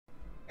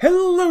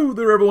Hello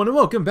there everyone and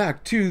welcome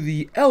back to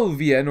the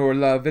LVN or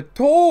La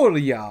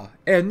Vittoria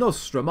and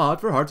Nostra mod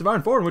for Hearts of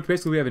Iron 4, in which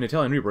basically we have an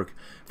Italian rework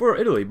for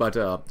Italy, but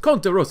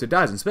Conte Rossi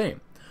dies in Spain.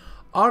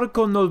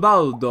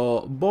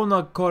 Arconobaldo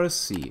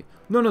Bonacorsi,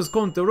 known as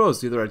Conte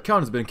Rossi, the Red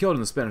Count, has been killed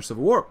in the Spanish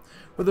Civil War,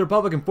 with the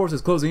Republican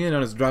forces closing in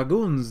on his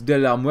Dragoons de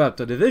la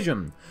Muerta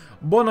division.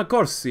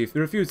 Bonacorsi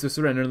refused to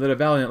surrender and led a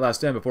valiant last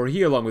stand before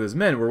he, along with his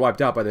men, were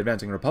wiped out by the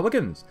advancing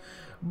Republicans.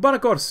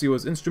 Bonacorsi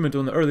was instrumental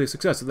in the early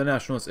success of the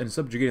Nationalists in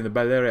subjugating the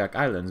Balearic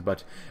Islands,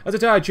 but as the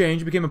tide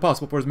changed, it became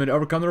impossible for his men to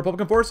overcome the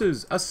Republican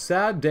forces. A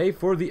sad day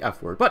for the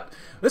F word. But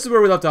this is where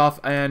we left off,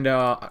 and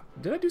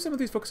did I do some of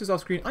these focuses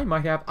off screen? I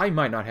might have, I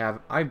might not have.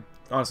 I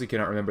honestly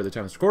cannot remember the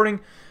time of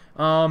recording.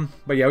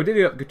 But yeah, we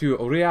did get to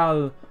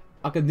Real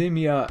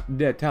Accademia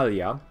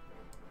d'Italia.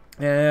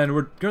 And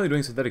we're currently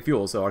doing synthetic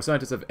fuels, so our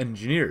scientists and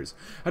engineers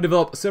have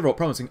developed several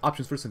promising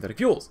options for synthetic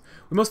fuels.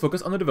 We must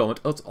focus on the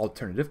development of its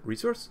alternative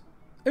resource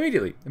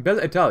immediately.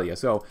 Bella Italia,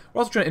 so we're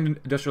also trying to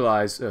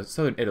industrialize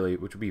southern Italy,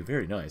 which would be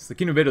very nice. The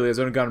Kingdom of Italy has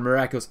undergone a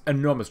miraculous,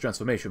 enormous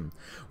transformation.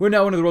 We're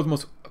now one of the world's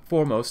most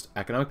foremost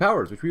economic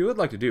powers, which we would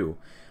like to do.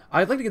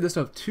 I'd like to get this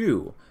stuff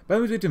too, but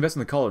I'm going to invest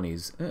in the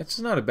colonies. It's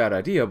not a bad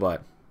idea,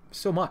 but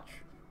so much.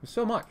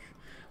 So much.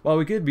 Well,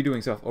 we could be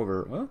doing stuff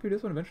over... Well, could we do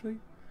this one eventually?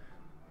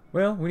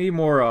 Well, we need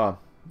more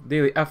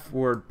daily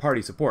F-word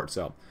party support,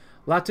 so...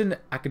 Latin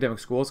academic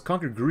schools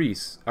conquer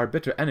Greece, our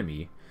bitter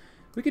enemy.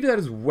 We could do that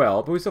as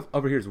well, but we stuff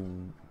over here is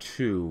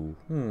 2.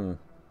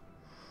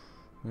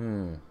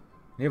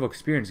 Naval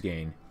experience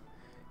gain.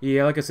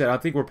 Yeah, like I said, I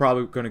think we're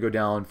probably going to go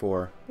down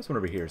for this one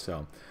over here,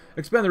 so...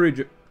 Expand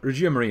the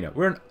Regia Marina.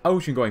 We're an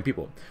ocean-going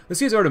people. The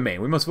sea is our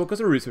domain. We must focus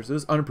our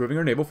resources on improving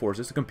our naval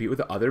forces to compete with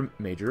the other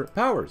major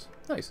powers.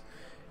 Nice.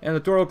 And the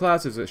Toro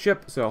class is a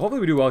ship, so hopefully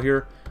we do well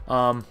here.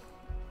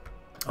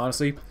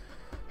 Honestly,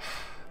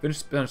 finish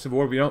Spanish Civil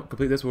War. If we don't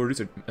complete this, we'll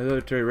reduce our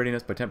military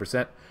readiness by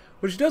 10%,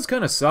 which does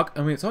kind of suck.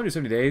 I mean, it's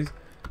 170 days.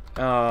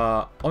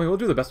 I mean, we'll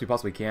do the best we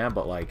possibly can,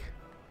 but like,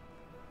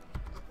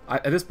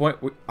 at this point,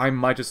 I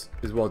might just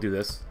as well do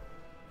this.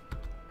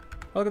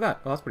 Oh, look at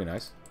that. Oh, that's pretty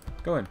nice.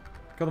 Go in.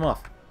 Kill them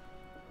off.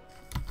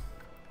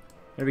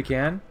 If we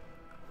can.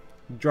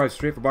 Drive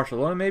straight for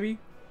Barcelona, maybe?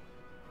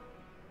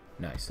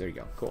 Nice. There you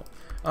go. Cool.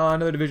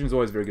 Another division is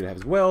always very good to have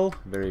as well.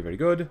 Very, very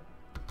good.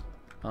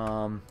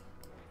 Just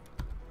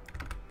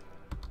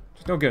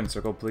don't get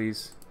encircled,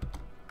 please.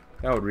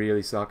 That would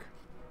really suck.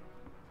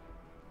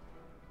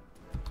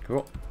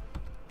 Cool.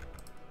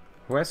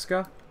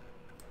 Huesca.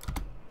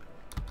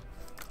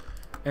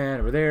 And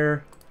over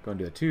there. Go and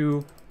do that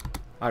too.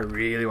 I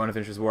really want to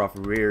finish this war off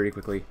very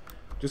quickly.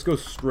 Just go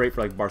straight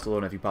for like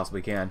Barcelona if you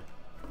possibly can.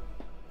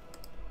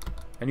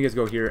 And you guys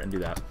go here and do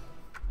that.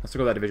 Let's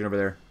circle that division over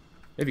there.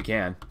 If you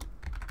can.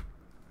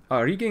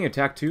 Are you getting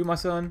attacked too, my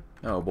son?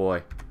 Oh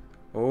boy.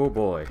 Oh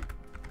boy.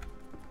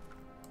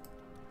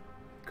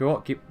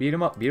 Cool. Keep beat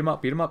him up, beat him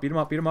up, beat him up, beat him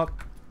up, beat him up.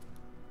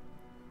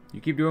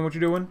 You keep doing what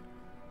you're doing.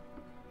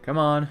 Come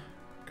on.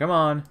 Come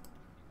on.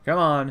 Come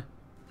on.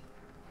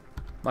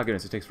 My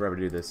goodness, it takes forever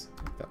to do this.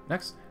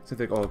 Next.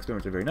 Synthetic oil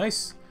experiments are very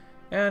nice.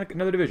 And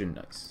another division.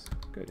 Nice.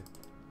 Good.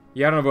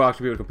 Yeah, I don't know if we'll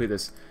actually be able to complete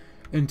this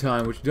in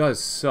time, which does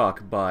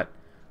suck, but...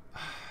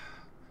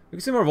 We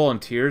can send more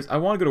volunteers. I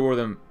want to go to war with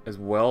them as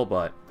well,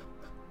 but...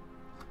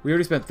 We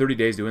already spent 30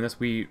 days doing this.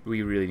 We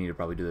really need to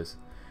probably do this.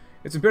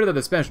 It's imperative that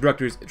the Spanish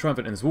director is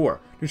triumphant in this war.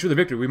 To ensure the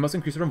victory, we must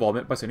increase our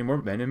involvement by sending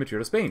more men and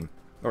material to Spain.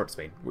 Or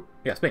Spain.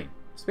 Yeah, Spain.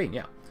 Spain,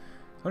 yeah.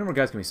 How many more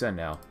guys can we send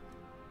now?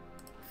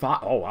 5.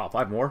 Oh, wow.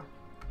 5 more?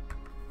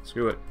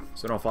 Screw it.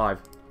 Send all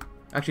 5.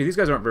 Actually, these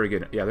guys aren't very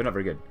good. Yeah, they're not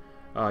very good.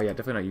 Yeah,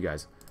 definitely not you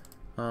guys.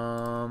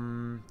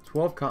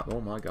 12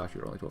 oh my gosh,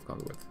 you're only 12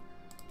 combat width.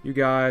 You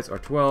guys are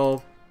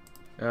 12.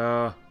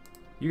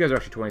 You guys are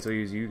actually 20, so I'll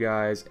use you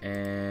guys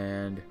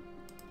and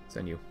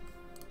send you.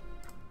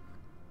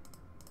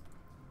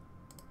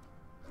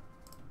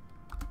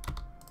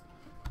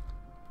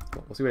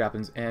 Cool. We'll see what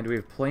happens. And do we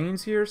have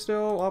planes here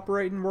still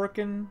operating,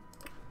 working?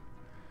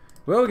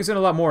 Well, we can send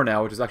a lot more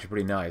now, which is actually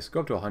pretty nice. Go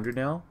up to 100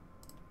 now.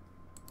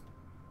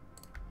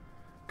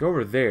 Go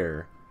over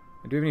there.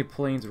 And do we have any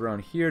planes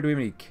around here? Do we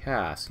have any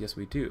casts? Yes,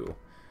 we do.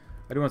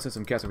 I do want to send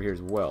some casts over here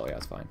as well. Yeah,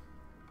 that's fine.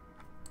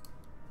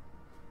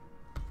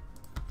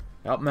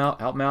 Help them out.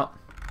 Help them out.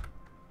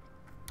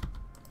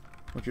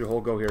 I want you to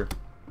hold go here.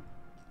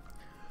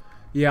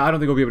 Yeah, I don't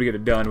think we'll be able to get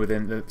it done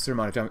within the certain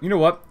amount of time. You know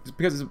what? Just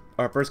because it's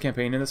our first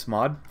campaign in this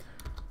mod,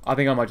 I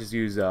think I might just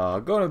use,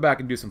 go to the back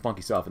and do some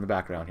funky stuff in the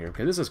background here.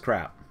 Because this is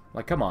crap.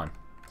 Like, come on.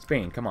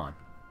 Spain, come on.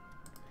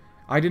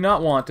 I did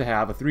not want to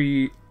have a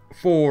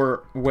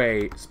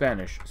 4-way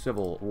Spanish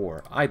Civil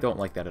War. I don't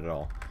like that at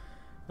all.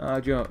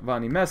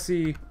 Giovanni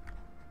Messi.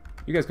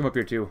 You guys come up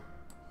here too.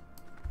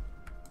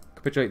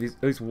 Capitulate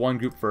at least one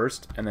group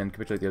first, and then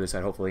capitulate the other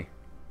side, hopefully.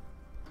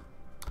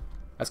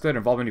 Escalate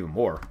involvement even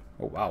more.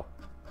 Oh, wow.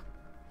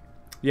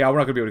 Yeah, we're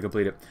not going to be able to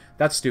complete it.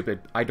 That's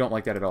stupid. I don't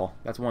like that at all.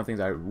 That's one of the things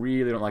I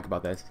really don't like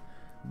about this.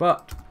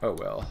 But, oh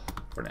well,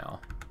 for now.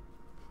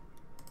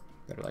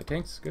 Better light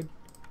tanks, good.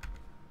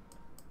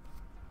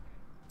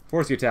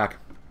 Force the attack.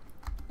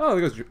 Oh,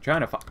 there goes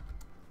China.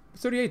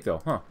 It's 38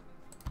 though, huh?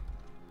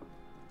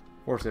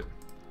 Force it.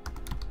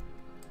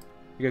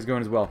 You guys go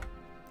in as well,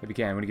 if you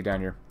can, when you get down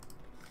here.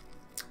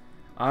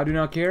 I do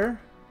not care.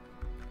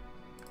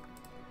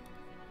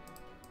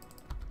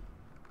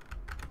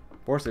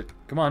 Force it.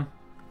 Come on.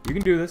 You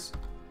can do this.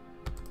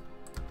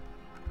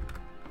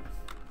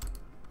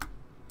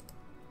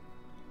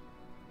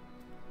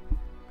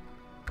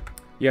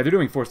 Yeah, they're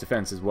doing forced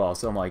defense as well,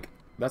 so I'm like,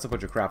 that's a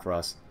bunch of crap for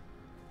us.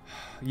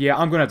 Yeah,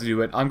 I'm going to have to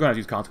do it. I'm going to have to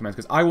use consequence,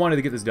 because I wanted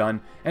to get this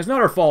done. And it's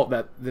not our fault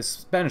that this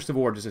Spanish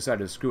Civil War just decided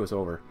to screw us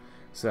over.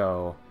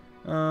 So,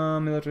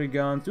 military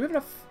guns. Do we have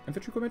enough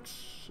infantry equipment?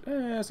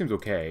 Seems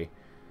okay.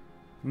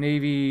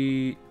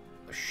 Navy,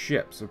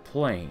 ships, or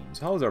planes.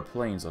 How is our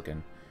planes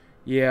looking?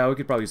 Yeah, we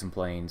could probably use some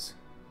planes.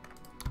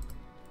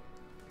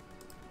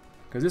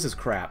 Because this is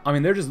crap. I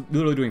mean, they're just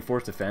literally doing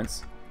forced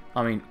defense.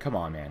 I mean, come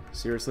on, man.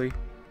 Seriously?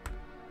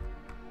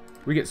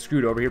 We get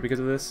screwed over here because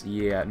of this?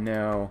 Yeah,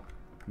 no.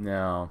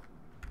 No.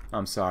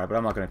 I'm sorry, but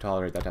I'm not going to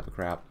tolerate that type of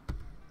crap.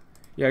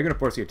 Yeah, you're going to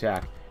force the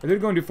attack. If they're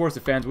going to do forced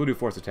defense, we'll do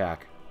forced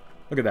attack.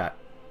 Look at that.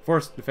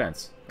 Forced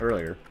defense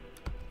earlier.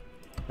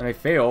 And they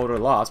failed or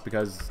lost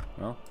because,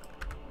 well,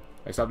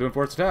 they stopped doing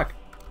forced attack.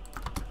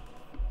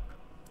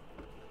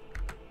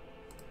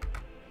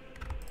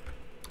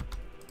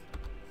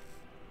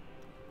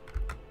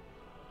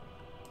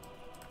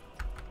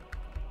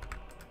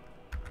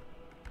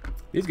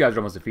 These guys are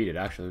almost defeated,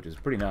 actually, which is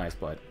pretty nice,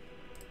 but...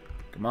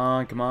 Come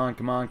on, come on,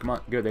 come on, come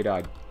on. Good, they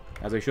died.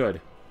 As they should.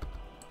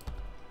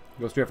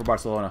 Go straight for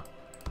Barcelona.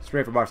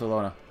 Straight for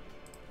Barcelona.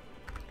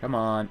 Come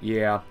on.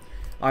 Yeah.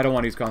 I don't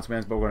want to use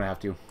consequence, but we're going to have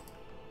to.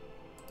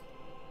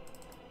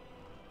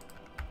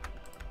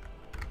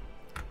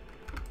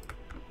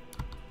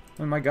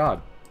 Oh my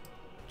god.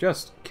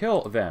 Just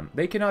kill them.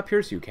 They cannot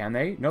pierce you, can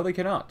they? No, they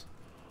cannot.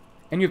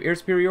 And you have air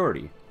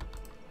superiority.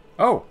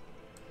 Oh!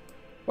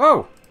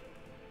 Whoa!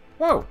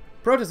 Whoa!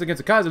 Protest against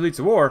the Kaiser leads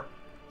to war.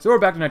 So we're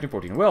back to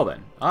 1914. Well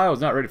then, I was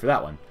not ready for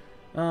that one.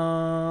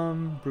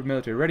 Improved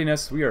military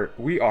readiness.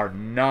 We are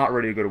not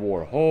ready to go to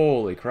war.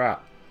 Holy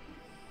crap.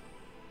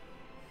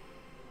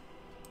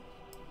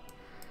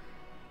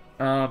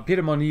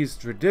 Piemonte's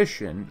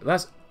tradition.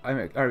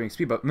 Arming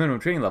speed, but minimum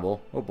training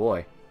level. Oh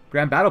boy.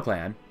 Grand battle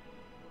plan.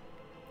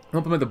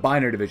 Implement the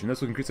binary division.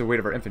 This will increase the weight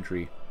of our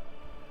infantry.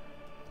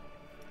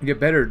 Get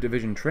better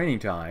division training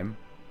time.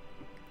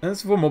 And this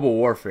is for mobile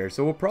warfare,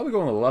 so we'll probably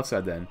go on the left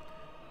side then.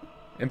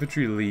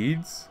 Infantry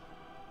leads.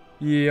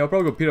 Yeah, I'll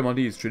probably go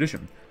Piemonte's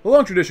tradition. The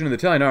long tradition of the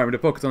Italian army to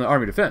focus on the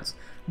army defense,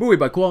 buoyed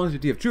by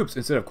quantity of troops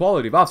instead of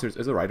quality of officers,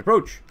 is the right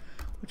approach.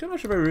 Which I'm not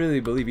sure if I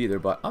really believe either,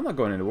 but I'm not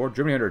going into war.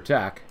 Germany under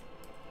attack.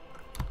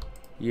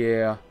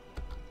 Yeah.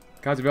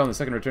 Kaiser Wilhelm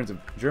II returns of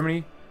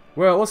Germany.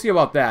 Well, we'll see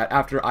about that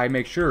after I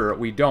make sure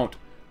we don't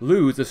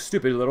lose the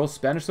stupid little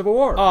Spanish Civil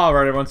War.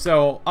 Alright, everyone,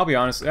 so I'll be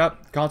honest.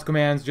 Yep, console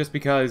commands, just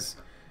because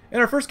in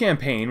our first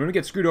campaign, when we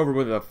get screwed over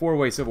with a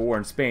 4-way civil war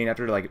in Spain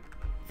after, like,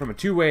 from a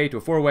 2-way to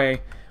a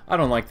 4-way, I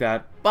don't like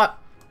that, but,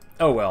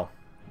 oh well,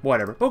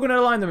 whatever. But we're going to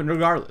align them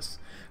regardless.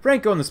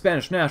 Franco and the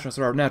Spanish nationalists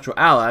are our natural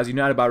allies,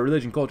 united by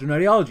religion, culture, and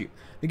ideology.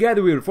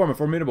 Together we would form a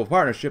formidable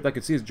partnership that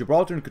could seize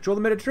Gibraltar and control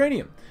the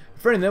Mediterranean.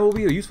 Befriending them will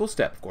be a useful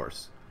step, of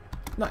course.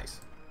 Nice.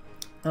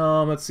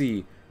 Let's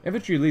see.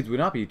 Infantry leads would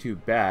not be too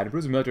bad.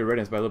 Improves military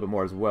readiness by a little bit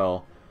more as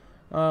well.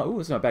 Ooh,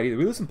 it's not bad either.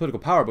 We lose some political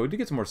power, but we did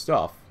get some more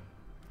stuff.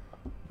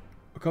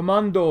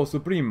 Comando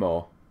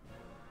Supremo.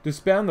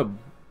 Disband the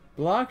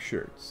black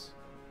shirts.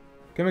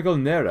 Chemical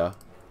Nera.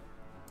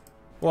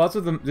 Well, that's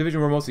what the division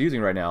we're mostly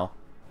using right now.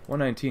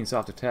 119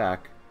 soft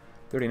attack.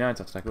 39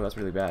 soft attack. Oh, that's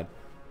really bad.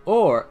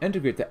 Or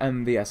integrate the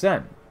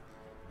MVSN.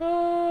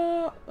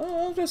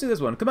 I'll just say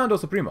this one. Comando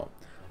Supremo.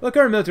 The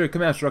current military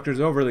command structure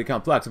is overly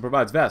complex and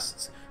provides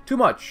vests too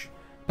much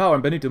power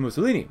in Benito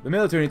Mussolini. The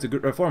military needs a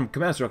reformed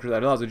command structure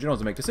that allows the generals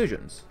to make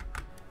decisions.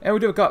 And we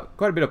do have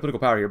quite a bit of political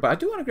power here, but I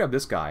do want to grab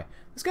this guy.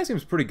 This guy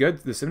seems pretty good.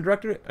 The Sim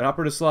Director, an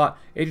operative slot,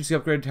 agency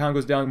upgrade, town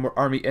goes down, more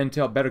army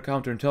intel, better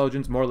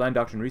counterintelligence, more land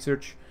doctrine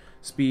research,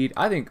 speed.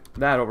 I think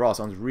that overall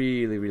sounds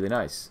really, really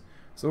nice.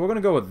 So we're going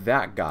to go with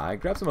that guy.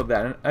 Grab some of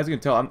that. And as you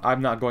can tell,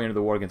 I'm not going into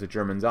the war against the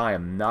Germans. I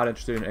am not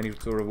interested in any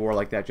sort of war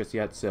like that just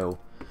yet, so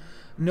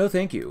no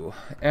thank you.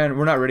 And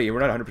we're not ready.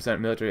 We're not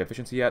 100% military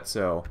efficiency yet,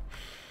 so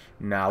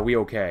nah, we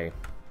okay.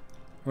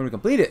 When we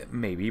complete it,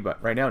 maybe,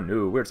 but right now,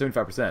 no. We're at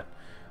 75%.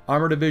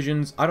 Armor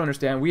divisions, I don't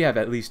understand. We have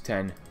at least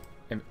 10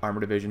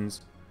 armor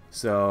divisions.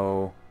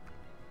 So,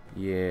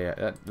 yeah,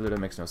 that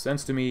literally makes no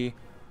sense to me.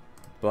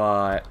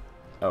 But,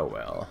 oh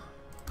well.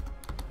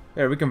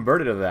 There, we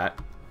converted to that.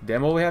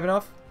 Then will we have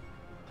enough?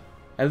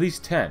 At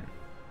least 10.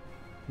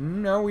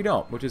 No, we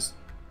don't, which is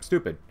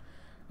stupid.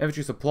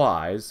 Infantry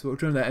supplies. We'll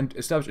return that and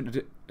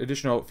establish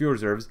additional fuel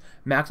reserves.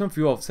 Maximum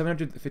fuel of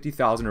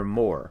 750,000 or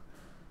more.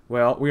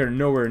 Well, we are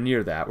nowhere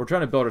near that. We're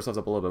trying to build ourselves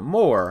up a little bit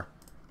more.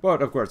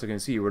 But, of course, you can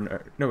see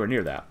we're nowhere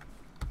near that.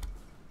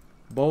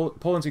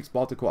 Poland seeks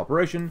Baltic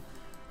cooperation.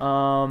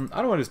 I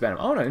don't want to disband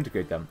them. I want to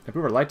integrate them.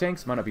 Improve our light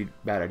tanks might not be a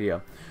bad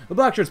idea. The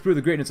Black Shirts prove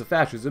the greatness of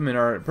fascism in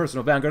our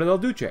personal vanguard of El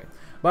Duce.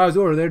 By his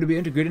order, they're to be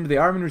integrated into the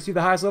army and receive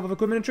the highest level of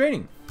equipment and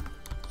training.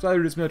 Slightly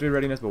reduced military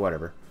readiness, but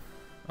whatever.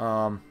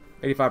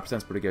 85%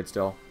 is pretty good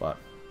still, but...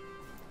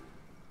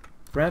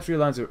 France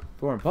realigns their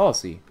foreign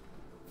policy.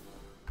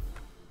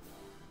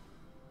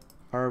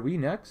 Are we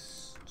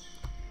next?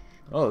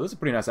 Oh, this is a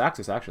pretty nice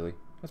axis, actually.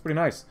 That's pretty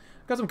nice.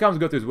 Got some comms to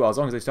go through as well, as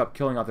long as they stop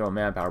killing off their own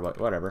manpower, but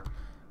whatever.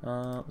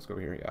 Let's go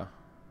over here, yeah.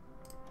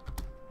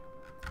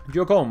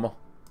 Giacomo.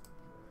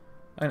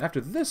 And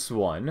after this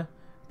one,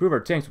 improve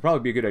our tanks would probably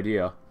be a good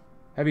idea.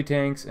 Heavy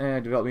tanks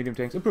and develop medium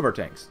tanks. Improve our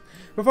tanks.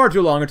 For far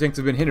too long, our tanks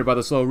have been hindered by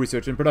the slow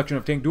research and production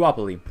of tank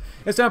duopoly.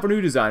 It's time for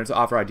new designers to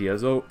offer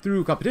ideas, though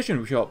through competition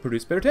we shall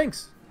produce better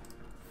tanks.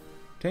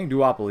 Tank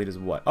duopoly is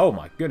what? Oh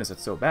my goodness,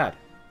 that's so bad.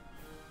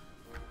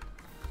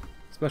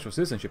 Special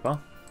citizenship, huh?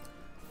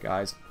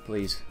 Guys,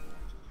 please.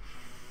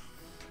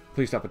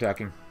 Please stop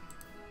attacking.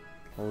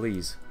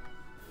 Please.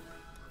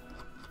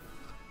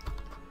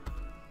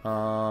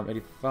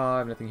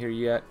 85, nothing here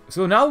yet.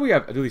 So now we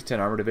have at least 10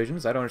 armor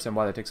divisions. I don't understand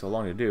why that takes so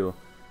long to do.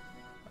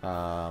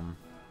 And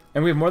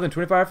we have more than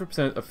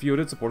 25% of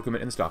fielded support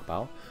equipment in the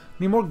stockpile.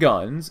 We need more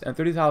guns and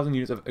 30,000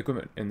 units of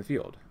equipment in the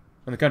field.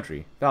 In the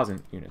country.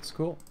 1,000 units.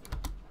 Cool.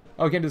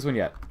 Oh, we can't do this one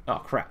yet. Oh,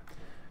 crap.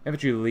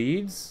 Infantry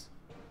leads?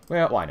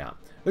 Well, why not?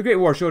 The Great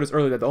War showed us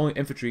earlier that the only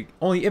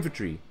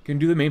infantry can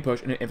do the main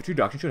push, and an infantry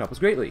doctrine should help us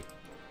greatly.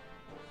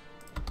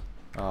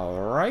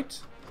 Alright.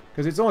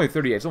 Because it's only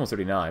 38, it's almost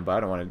 39, but I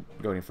don't want to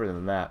go any further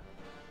than that.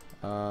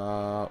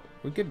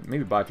 We could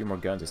maybe buy a few more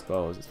guns, I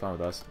suppose. It's fine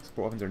with us.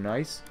 Support weapons are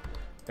nice.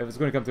 If it's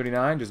going to come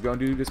 39, just go and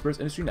do dispersed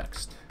industry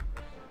next.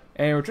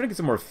 And we're trying to get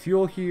some more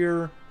fuel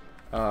here.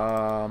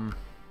 Yeah.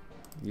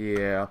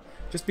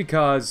 Just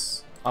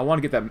because I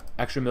want to get that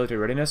extra military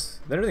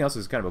readiness. Then everything else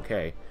is kind of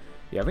okay.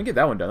 Yeah, if we can get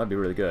that one done, that'd be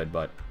really good,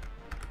 but...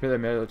 Prepare the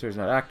military is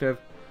not active.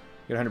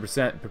 Get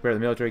 100%, prepare the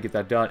military, get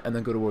that done, and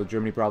then go to war with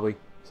Germany, probably.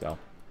 So...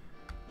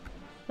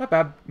 Not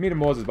bad. Medium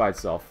Walls is by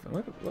itself.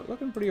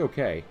 Looking pretty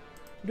okay.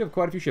 We do have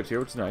quite a few ships here,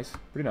 which is nice.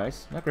 Pretty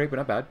nice. Not great, but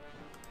not bad.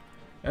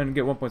 And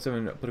get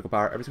 1.7 political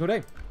power every single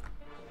day.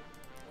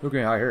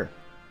 Looking high here.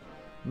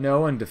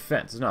 No, and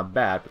defense. It's not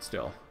bad, but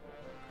still.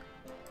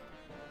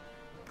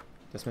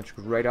 Deathmatch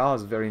radar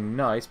is very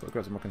nice, but we've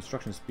got some more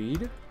construction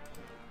speed.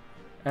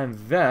 And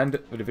then,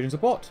 the division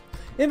support.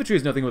 Infantry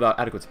is nothing without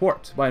adequate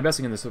support. By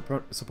investing in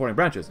the supporting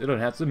branches, it'll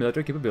enhance the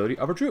military capability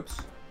of our troops.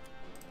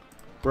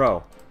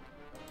 Bro.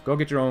 Go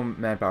get your own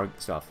manpower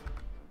stuff.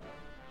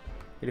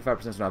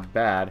 85% is not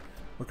bad.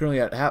 We're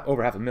currently at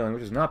over 500,000,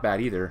 which is not bad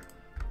either.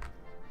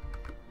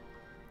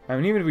 I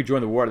mean, even if we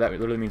join the war, that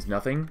literally means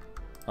nothing.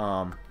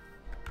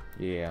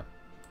 Yeah.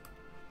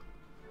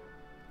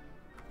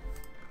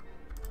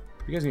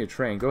 If you guys need to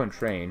train, go and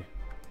train.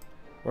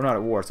 We're not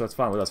at war, so it's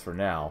fine with us for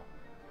now.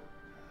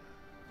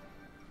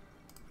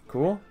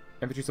 Cool.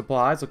 Infantry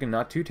supplies, looking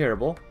not too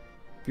terrible.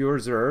 Fewer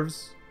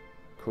reserves.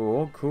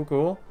 Cool, cool,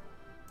 cool.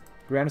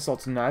 Grand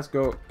Assault's nice.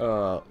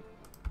 Go,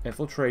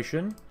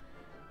 Infiltration.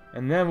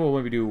 And then we'll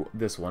maybe do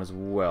this one as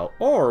well.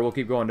 Or we'll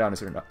keep going down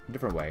a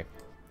different way.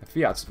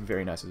 Fiat's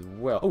very nice as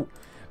well. Oh,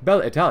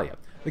 Bella Italia.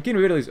 The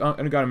Kingdom of Italy's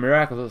undergone a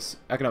miraculous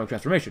economic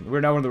transformation.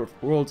 We're now one of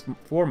the world's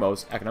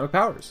foremost economic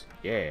powers.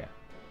 Yeah.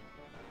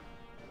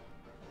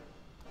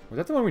 Was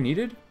that the one we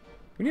needed?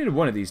 We needed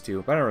one of these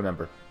two, but I don't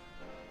remember.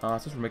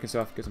 Since we're making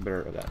stuff, get some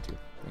better of that too.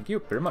 Thank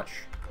you very much.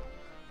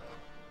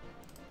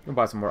 We'll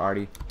buy some more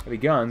arty. Heavy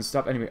guns,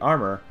 stop enemy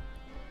armor.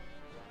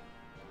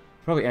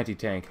 Probably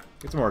anti-tank.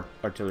 Get some more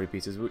artillery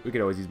pieces. We could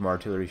always use more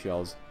artillery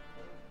shells.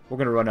 We're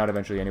going to run out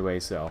eventually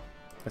anyway, so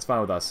that's fine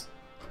with us.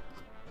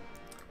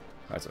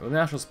 Alright, so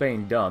National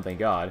Spain done, thank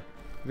God.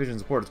 Division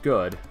support is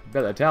good.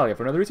 Bella Italia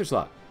for another research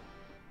slot.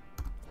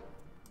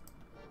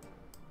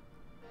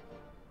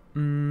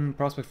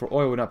 Prospect for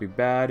oil would not be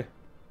bad.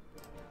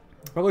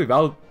 Probably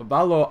Vallo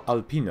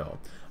Alpino.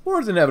 War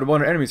is inevitable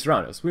when our enemies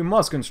surround us. We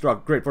must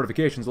construct great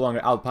fortifications along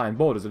the Alpine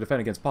boulders to defend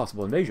against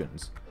possible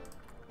invasions.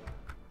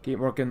 Keep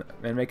working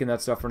and making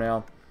that stuff for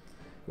now.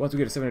 Once we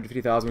get to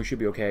 750,000, we should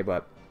be okay,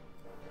 but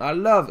I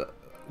love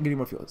getting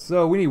more fuel.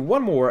 So we need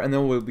one more, and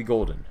then we'll be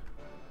golden.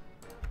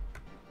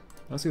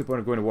 I don't see the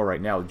point of going to war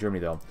right now with Germany,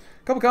 though.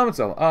 A couple comments,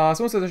 though.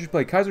 Someone says I should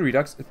play Kaiser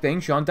Redux,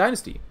 Thang Shan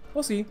Dynasty.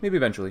 We'll see. Maybe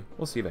eventually.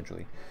 We'll see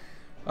eventually.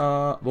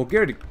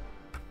 Bulgaria.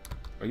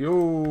 Yo,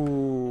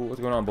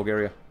 what's going on,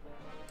 Bulgaria?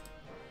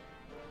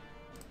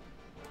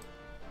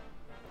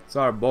 It's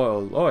our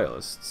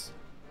loyalists.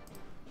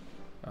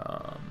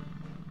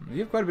 You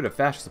have quite a bit of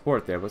fascist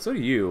support there, but so do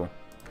you.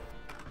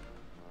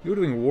 You were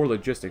doing war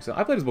logistics.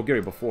 I played as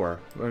Bulgaria before.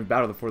 When we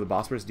battled for the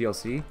Bosphorus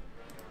DLC.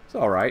 It's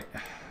alright.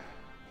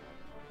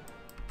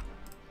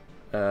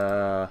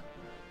 I'm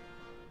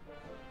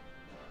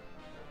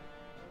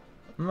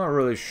not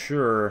really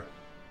sure.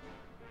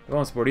 I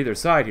won't support either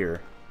side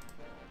here.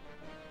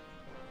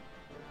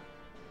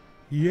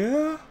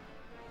 Yeah?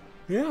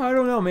 Yeah, I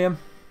don't know, man.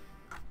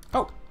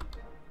 Oh.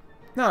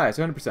 Nice,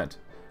 100%.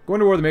 Going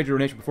to war with a major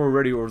nation before we're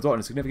ready will result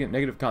in significant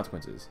negative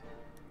consequences.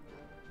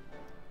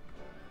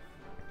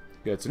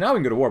 Good, so now we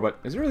can go to war, but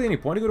is there really any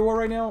point to go to war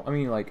right now? I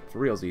mean, like, for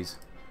realsies.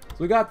 So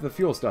we got the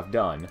fuel stuff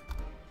done.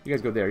 You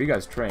guys go there. You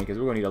guys train, because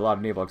we're going to need a lot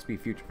of naval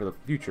XP for the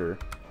future.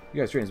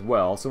 You guys train as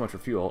well. So much for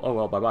fuel. Oh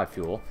well, bye-bye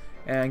fuel.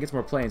 And get some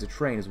more planes to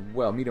train as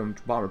well. Medium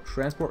bomber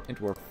transport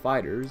into our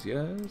fighters.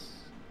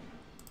 Yes.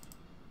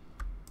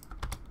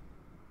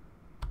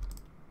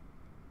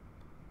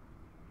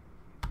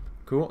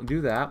 Cool.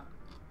 Do that.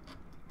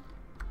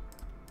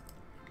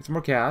 Get some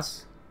more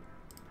CAS.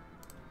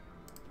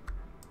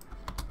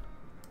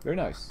 Very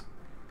nice.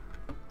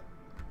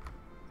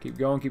 Keep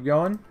going, keep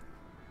going.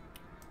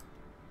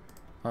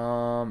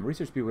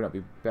 Research speed would not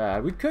be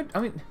bad. We could, I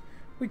mean,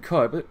 we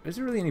could, but is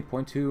there really any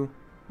point to?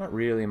 Not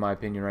really, in my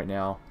opinion, right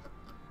now.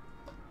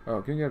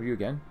 Oh, can we have you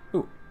again?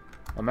 Ooh.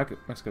 Oh,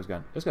 Mexico's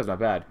gone. This guy's not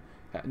bad.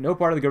 No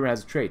part of the government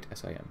has a trait.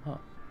 SIM, huh?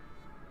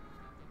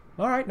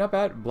 Alright, not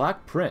bad.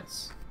 Black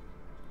Prince.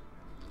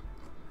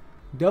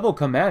 Double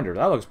Commander.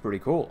 That looks pretty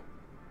cool.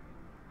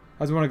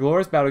 Has won a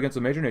glorious battle against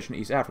a major nation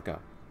in East Africa.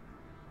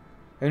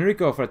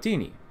 Enrico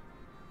Frattini.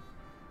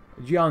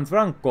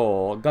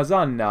 Gianfranco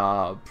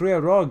Gazzana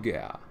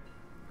Proroga.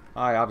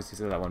 I obviously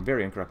said that one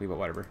very incorrectly, but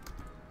whatever.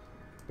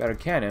 Better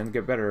cannon,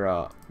 get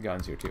better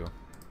guns here too.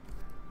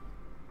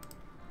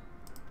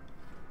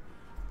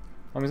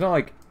 I mean, it's not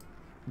like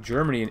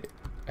Germany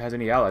has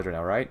any allies right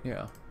now, right?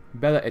 Yeah.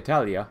 Bella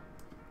Italia.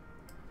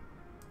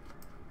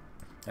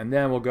 And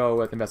then we'll go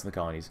with invest in the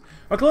colonies.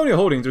 Our colonial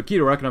holdings are key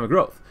to our economic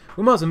growth.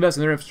 We must invest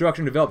in their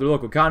infrastructure and develop their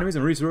local economies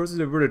and resources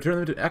if we're to turn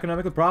them into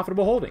economically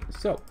profitable holdings.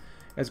 So,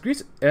 as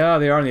Greece... Yeah,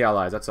 they are in the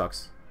allies. That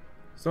sucks.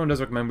 Someone does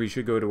recommend we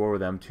should go to war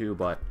with them too,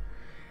 but...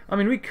 I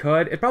mean, we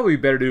could. It'd probably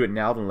be better to do it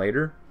now than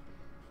later.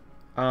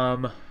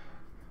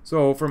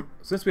 So,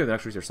 since we have the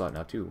next research slot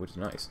now too, which is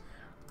nice.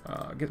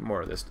 Get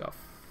more of this stuff.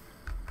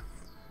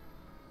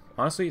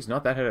 Honestly, it's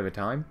not that ahead of a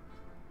time.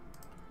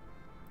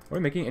 Are we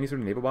making any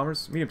sort of naval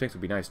bombers? Medium tanks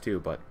would be nice too,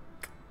 but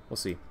we'll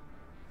see.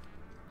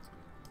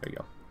 There you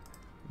go.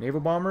 Naval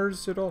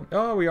bombers at all?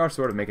 Oh, we are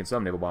sort of making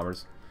some naval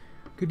bombers.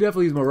 Could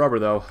definitely use more rubber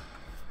though.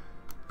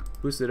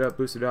 Boost it up,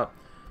 boost it up.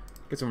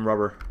 Get some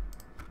rubber.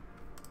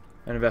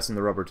 And invest in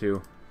the rubber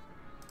too.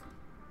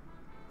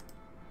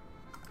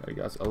 There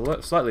you go.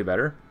 It's slightly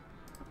better.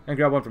 And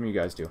grab one from you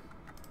guys too.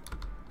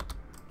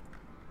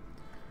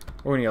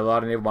 Oh, we need a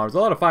lot of naval bombers. A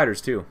lot of fighters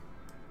too.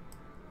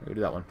 We'll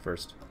do that one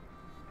first.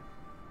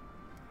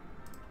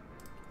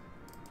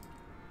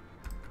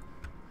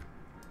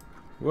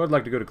 We would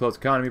like to go to close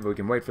economy, but we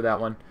can wait for that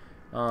one.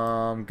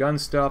 Gun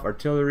stuff,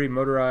 artillery,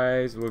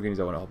 motorized. We're going to use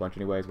that one a whole bunch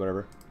anyways,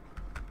 whatever.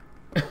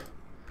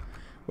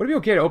 Would it be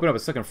okay to open up a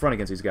second front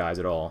against these guys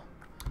at all?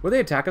 Would they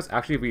attack us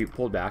actually if we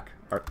pulled back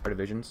our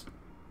divisions?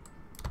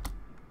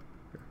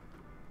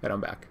 Head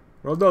on back.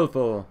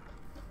 Rodolfo.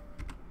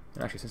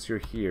 And actually, since you're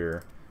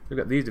here, we've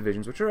got these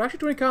divisions, which are actually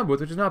 20 combo with,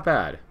 which is not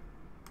bad.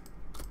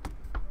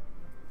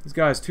 These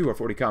guys, too, are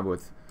 40 combo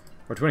with.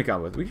 Or 20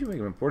 combo with. We should make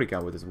them 40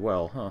 combo with as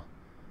well, huh?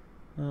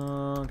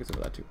 Get some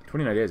of that too.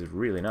 29 days is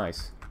really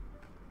nice.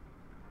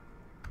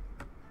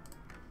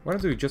 Why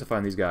don't we justify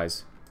on these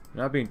guys?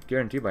 Not being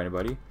guaranteed by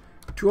anybody.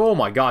 Oh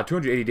my god,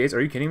 280 days?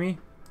 Are you kidding me?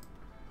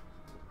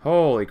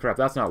 Holy crap,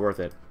 that's not worth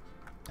it.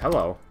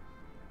 Hello.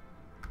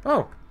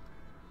 Oh.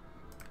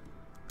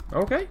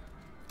 Okay.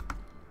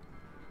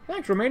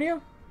 Thanks,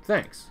 Romania.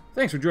 Thanks.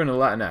 Thanks for joining the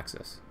Latin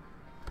Axis.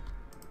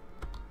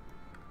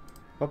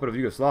 Puppet of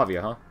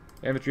Yugoslavia, huh?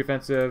 Infantry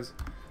offensives.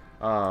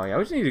 Yeah,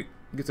 we just need to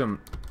get some...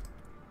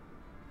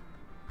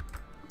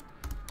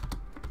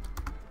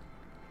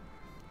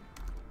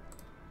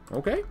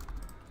 Okay,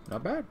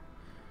 not bad.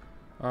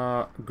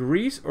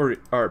 Greece or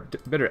our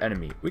bitter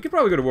enemy? We could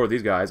probably go to war with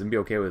these guys and be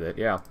okay with it,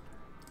 yeah.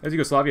 It's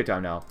Yugoslavia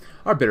time now.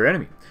 Our bitter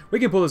enemy. We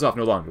can pull this off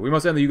no longer. We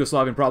must end the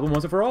Yugoslavian problem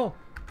once and for all.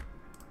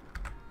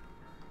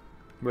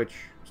 Which,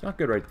 it's not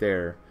good right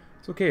there.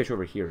 It's okay-ish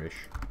over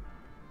here-ish.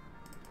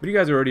 But you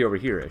guys are already over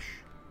here-ish.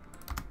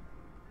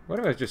 What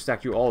if I just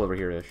stacked you all over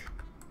here-ish?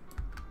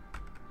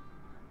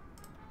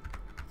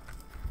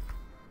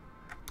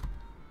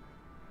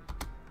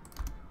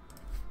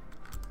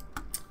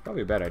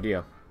 Probably a bad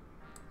idea.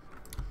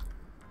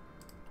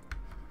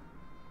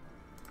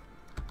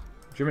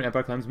 German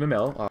Empire claims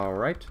Memel.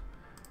 Alright.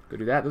 Go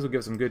do that. This will give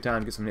us some good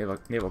time to get some naval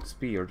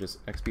XP, or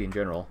just XP in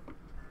general.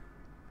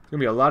 There's going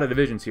to be a lot of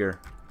divisions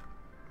here.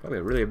 Probably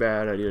a really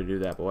bad idea to do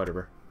that, but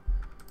whatever.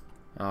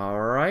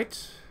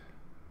 Alright.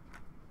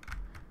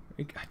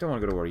 I don't want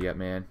to go to war yet,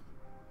 man.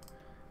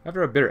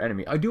 After a bitter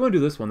enemy. I do want to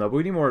do this one, though, but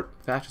we need more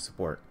fascist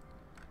support.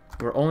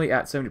 We're only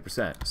at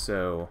 70%,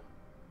 so...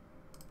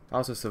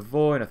 Also,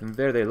 Savoy, nothing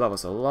there. They love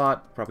us a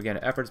lot.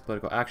 Propaganda efforts,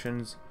 political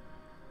actions.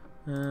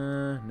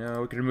 No,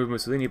 we could remove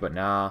Mussolini, but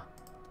nah.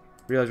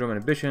 Realize Roman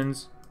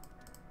ambitions.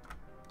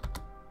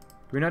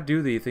 Can we not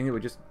do the thing that we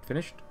just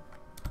finished?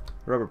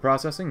 Rubber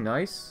processing,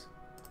 nice.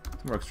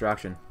 Some more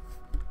extraction.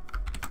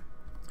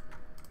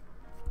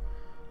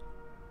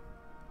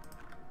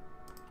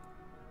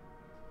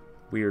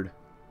 Weird.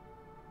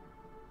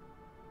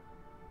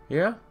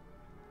 Yeah?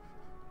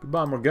 Could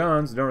buy more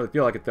guns. Don't really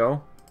feel like it,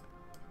 though.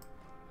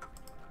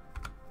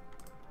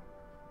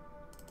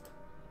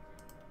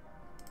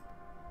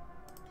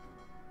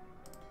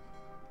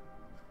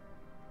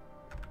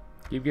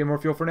 Keep getting more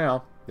fuel for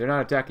now. They're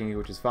not attacking you,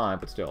 which is fine,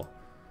 but still.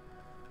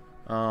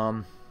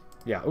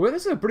 Yeah, well,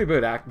 this is a pretty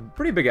big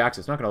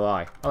axis, not gonna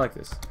lie. I like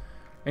this.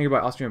 Angered by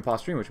Austrian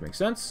posturing, which makes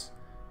sense.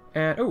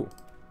 And, oh,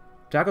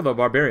 tackle the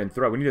barbarian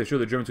threat. We need to show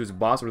the Germans who's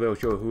boss, or they'll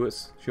show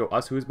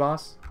us who's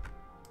boss.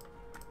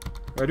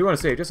 But I do want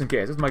to say, just in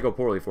case, this might go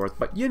poorly for us,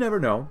 but you never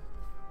know.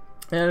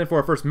 And for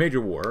our first major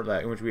war,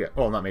 in which we,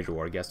 well, not major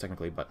war, I guess,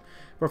 technically, but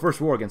for our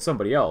first war against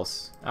somebody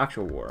else,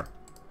 actual war,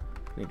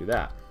 we can do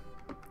that.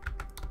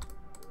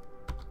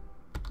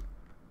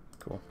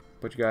 Cool.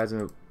 Put you guys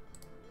in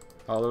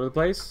all over the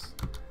place.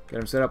 Get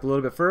them set up a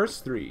little bit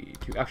first. 3,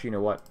 2, actually, you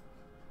know what?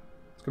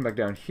 Let's come back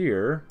down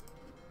here.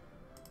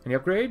 Any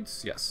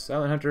upgrades? Yes.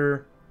 Silent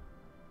Hunter.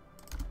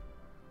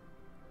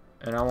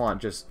 And I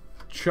want just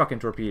chucking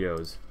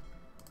torpedoes.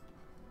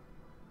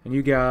 And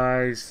you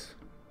guys...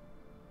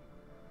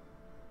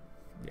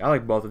 Yeah, I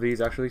like both of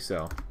these, actually,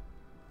 so...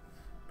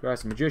 Grab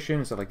some Magician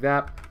and stuff like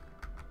that.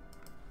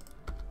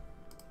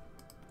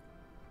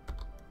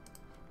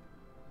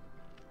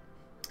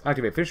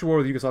 Activate. Finish the war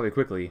with Yugoslavia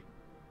quickly.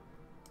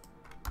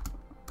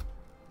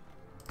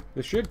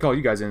 This should call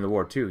you guys into the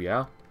war, too,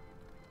 yeah?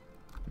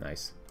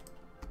 Nice.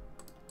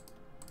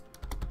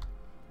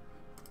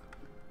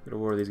 Go to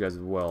war with these guys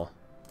as well.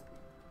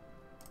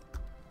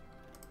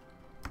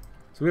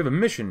 So we have a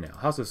mission now.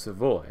 House of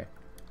Savoy.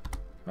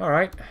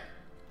 Alright.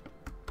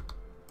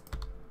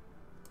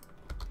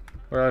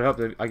 Well, I'd hope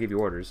that I give you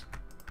orders.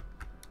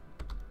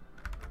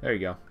 There you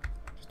go.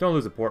 Just don't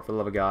lose the port, for the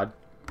love of God.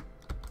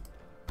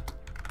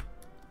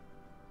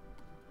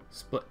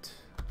 Split.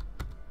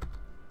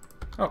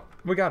 Oh,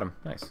 we got him.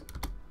 Nice.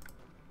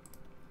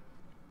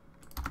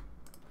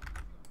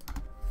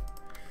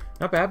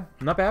 Not bad.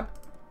 Not bad.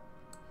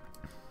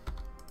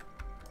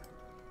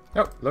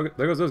 Oh, look,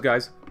 there goes those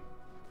guys.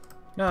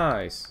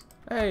 Nice.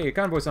 Hey,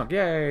 convoy sunk.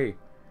 Yay.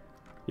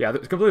 Yeah,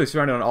 it's completely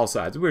surrounded on all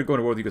sides. We're going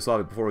to war with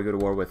Yugoslavia before we go to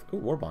war with... Ooh,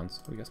 war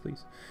bonds. Oh, yes,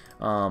 please.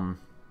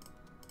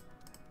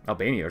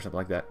 Albania or something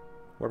like that.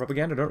 War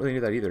propaganda? Don't really need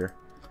that either.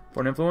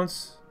 Foreign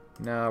influence?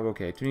 No,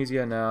 okay.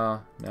 Tunisia?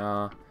 No.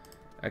 No.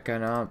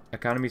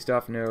 Economy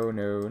stuff? No,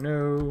 no,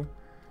 no.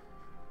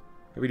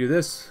 If we do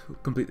this,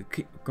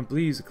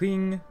 please the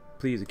king.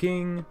 Please the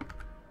king.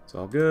 It's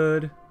all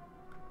good.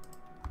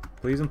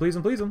 Please him, please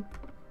him, please him.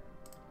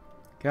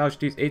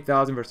 Casualties,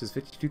 8,000 versus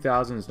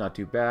 52,000 is not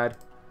too bad.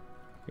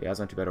 Yeah, it's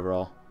not too bad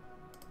overall.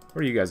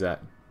 Where are you guys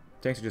at?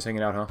 Tanks are just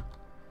hanging out, huh?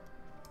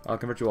 I'll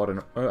convert you all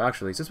to...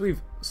 actually, since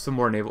we've some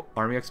more naval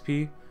army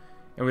XP,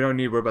 and we don't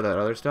need to worry about that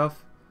other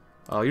stuff,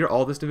 you're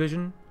all this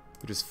division,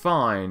 which is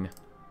fine.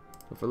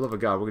 But for the love of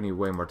God, we're going to need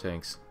way more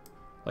tanks.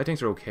 Light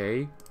tanks are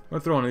okay. I'm going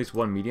to throw in at least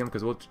one medium,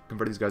 because we'll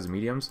convert these guys to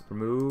mediums.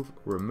 Remove,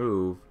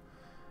 remove.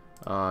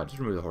 Just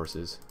remove the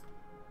horses.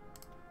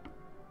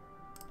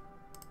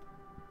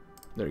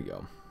 There you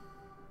go.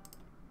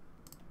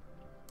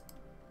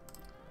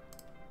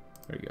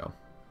 There you go.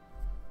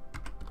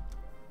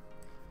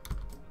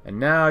 And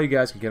now you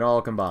guys can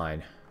all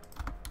combine.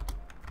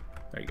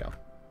 There you go.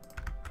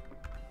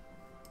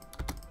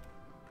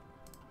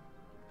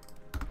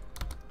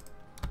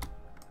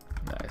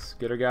 Nice.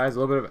 Get our guys a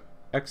little bit of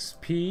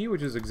XP,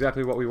 which is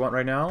exactly what we want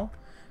right now.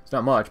 It's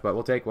not much, but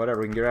we'll take whatever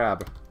we can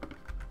grab.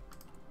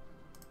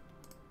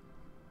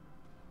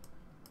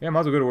 Yeah,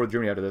 might as well go to war with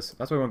Germany after this.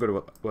 That's why we want to go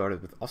to war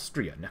with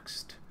Austria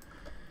next.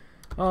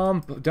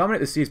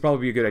 Dominate the sea is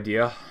probably a good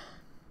idea.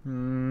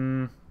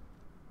 Terror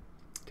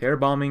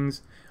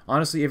bombings.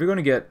 Honestly, if you're going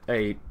to get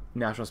a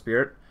national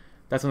spirit,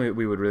 that's something that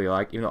we would really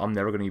like, even though I'm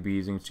never going to be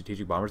using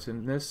strategic bombers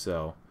in this,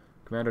 so...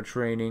 Commando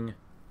training.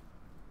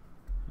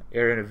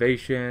 Air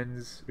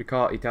innovations.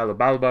 Recall Italo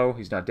Balbo.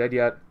 He's not dead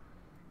yet.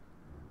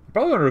 I'm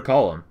probably going to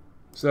recall him.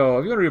 So,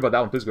 if you want to read about that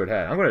one, please go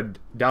ahead. I'm going to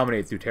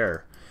dominate through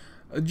terror.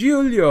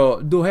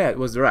 Giulio Duhet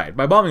was right.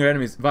 By bombing our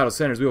enemies' vital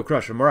centers, we will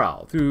crush their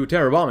morale. Through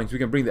terror bombings, we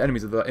can bring the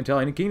enemies of the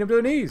Italian kingdom to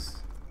their knees.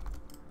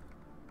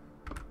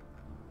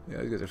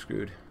 Yeah, these guys are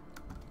screwed.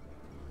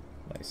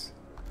 Nice.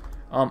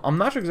 I'm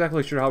not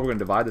exactly sure how we're going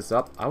to divide this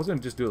up. I was going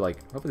to just do like,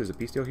 hopefully there's a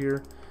peace deal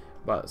here.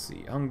 But let's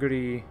see.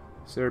 Hungary,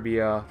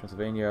 Serbia,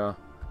 Transylvania.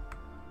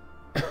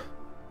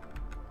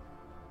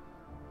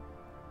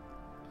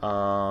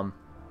 I'm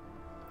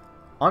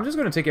just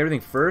going to take everything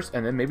first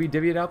and then maybe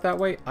divvy it out that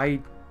way. I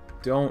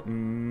don't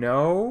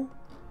know.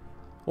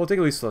 We'll take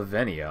at least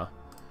Slovenia.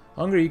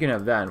 Hungary, you can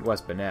have that in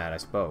West Banat, I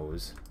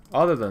suppose.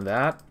 Other than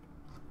that,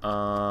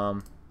 let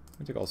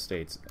me take all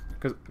states.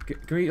 Cause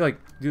can we like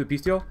do the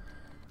peace deal?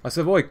 A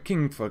Savoy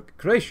king for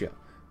Croatia.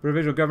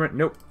 Provisional government,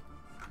 nope.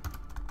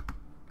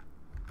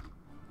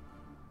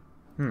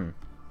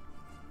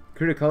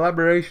 Create a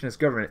collaboration as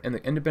government in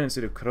the independent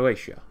state of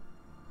Croatia.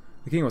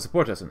 The king will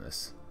support us in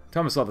this.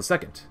 Tomislav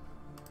II.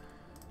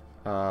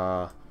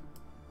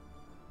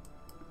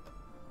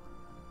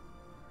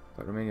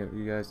 But Romania,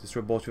 you guys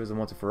destroy Bolshevism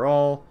once and for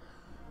all.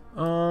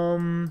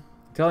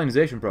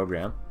 Italianization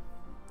program.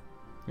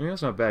 I mean,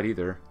 that's not bad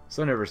either.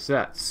 Sun never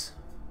sets.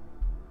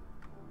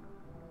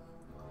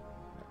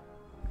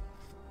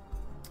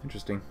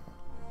 Interesting.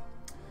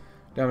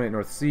 Dominate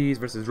North Seas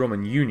versus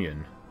Roman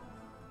Union.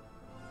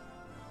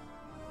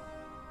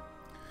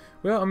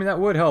 Well, I mean, that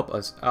would help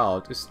us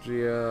out.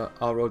 Istria,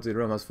 all roads lead to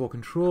Rome has full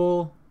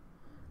control.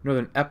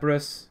 Northern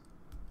Epirus.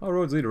 All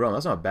roads lead to Rome.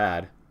 That's not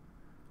bad.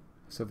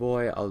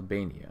 Savoy,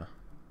 Albania.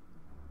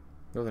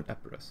 Northern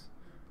Epirus.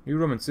 New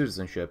Roman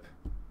citizenship.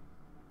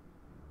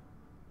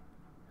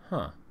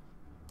 Huh.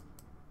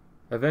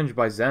 Avenge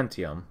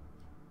Byzantium.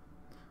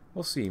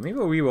 We'll see. Maybe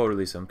we will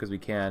release them, because we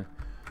can.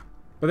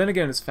 But then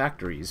again, it's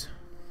factories.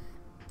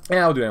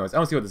 Yeah, I'll do it anyways. I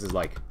want to see what this is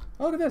like.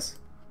 Oh, look at this.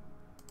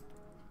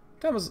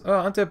 Thomas,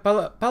 Ante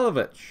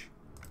Palovich.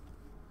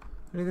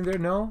 Anything there?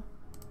 No?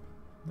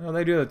 No,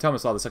 they do the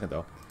Tomislav II,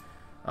 though.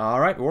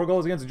 Alright, war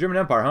goals against the German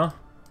Empire, huh?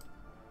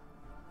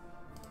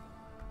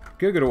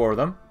 Could go to war with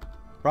them.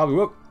 Probably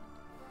will.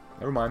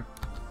 Never mind.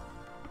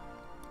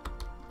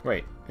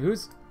 Wait,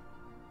 who's...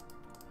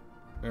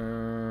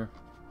 They're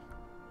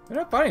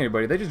not fighting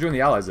anybody. They just joined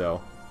the Allies,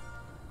 though.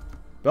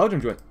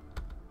 Belgium joined...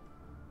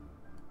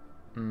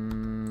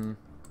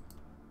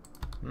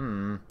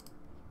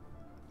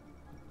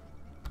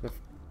 The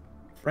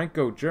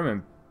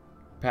Franco-German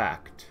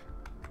Pact.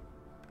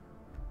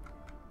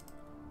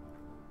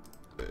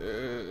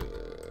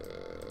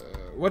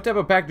 What type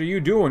of pact are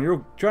you doing?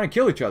 You're trying to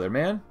kill each other,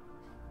 man.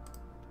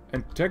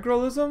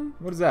 Integralism?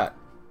 What is that?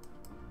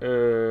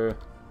 Well,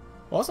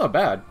 that's not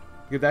bad.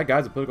 Get that guy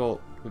as a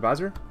political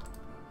advisor.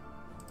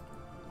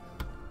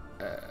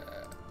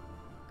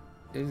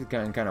 This is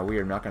kind of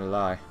weird, not gonna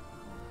lie.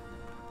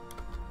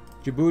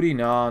 Djibouti?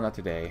 No, not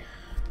today.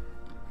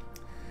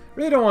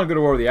 Really don't want to go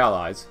to war with the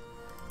Allies.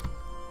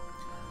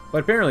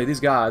 But apparently these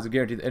guys have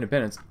guaranteed the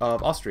independence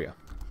of Austria.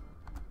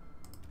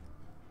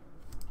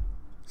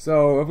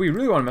 So if we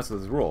really want to mess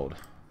with this world,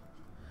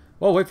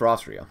 well, wait for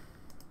Austria.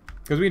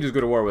 Because we can just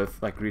go to war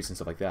with like Greece and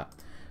stuff like that.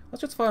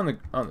 Let's just fight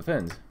on the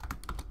Finns.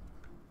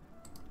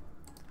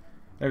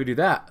 And if we do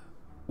that,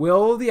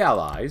 will the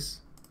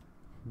Allies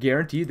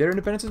guarantee their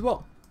independence as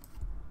well?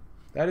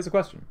 That is a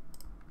question.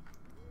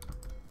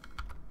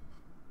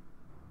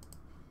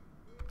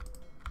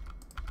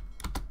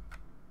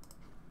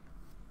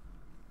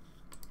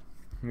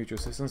 Mutual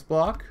assistance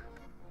block.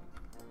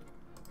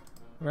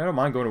 I mean, I don't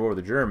mind going to war with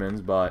the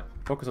Germans, but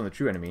focus on the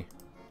true enemy.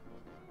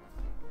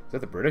 Is that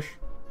the British?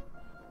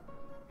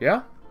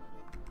 Yeah?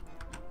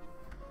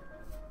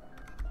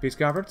 Peace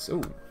conference?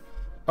 Ooh.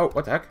 Oh,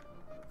 what the heck?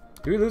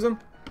 Did we lose them?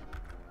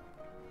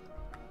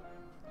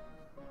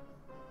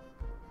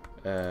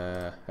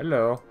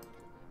 Hello.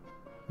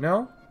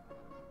 No?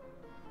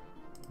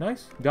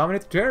 Nice.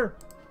 Dominate the terror.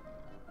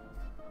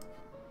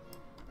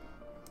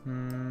 I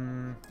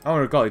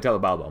want to call Italo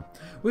Balbo.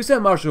 We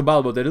sent Marshal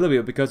Balbo to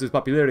Libya because his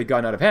popularity had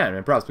gotten out of hand,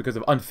 and perhaps because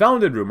of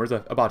unfounded rumors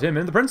about him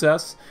and the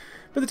princess.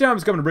 But the time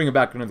has come to bring him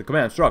back into the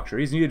command structure.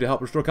 He's needed to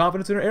help restore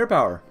confidence in her air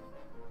power.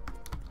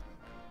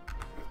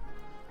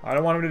 I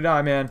don't want him to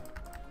die, man.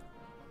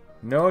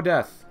 No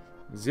death.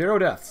 0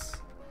 deaths.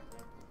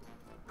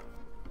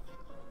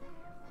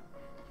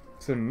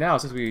 So now,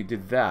 since we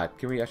did that,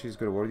 can we actually just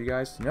go to war with you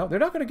guys? No, they're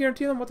not going to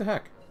guarantee them? What the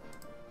heck?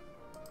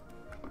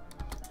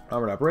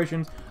 Armored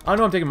operations. I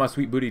know I'm taking my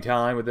sweet booty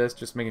time with this,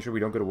 just making sure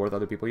we don't go to war with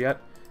other people yet.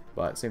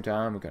 But at the same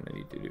time, we kind of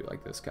need to do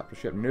like this. Capital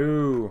ship.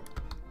 No!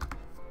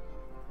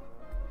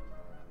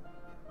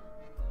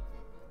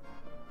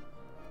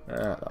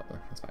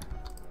 That's fine.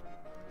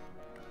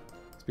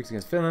 Speaks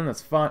against Finland.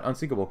 That's fine.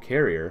 Unsinkable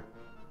carrier.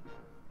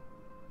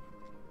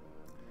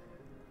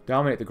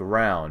 Dominate the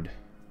ground.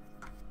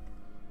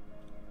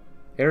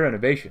 Air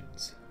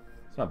innovations.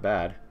 It's not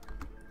bad.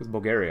 It's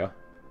Bulgaria.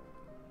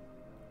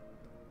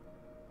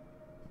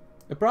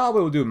 It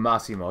probably will do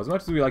Massimo. As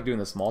much as we like doing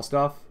the small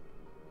stuff,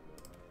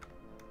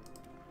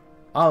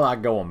 I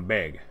like going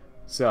big.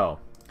 So,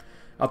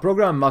 I'll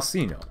program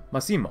Massimo.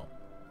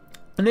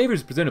 The Navy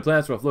has presented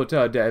plans for a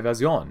flotilla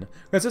d'evasion,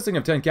 consisting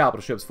of 10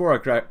 capital ships,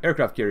 4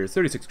 aircraft carriers,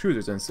 36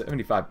 cruisers, and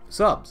 75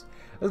 subs.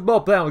 This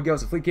bold plan will give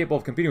us a fleet capable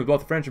of competing with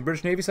both the French and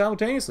British Navy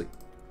simultaneously.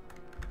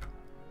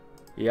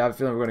 Yeah, I have a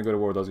feeling we're going to go to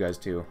war with those guys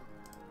too.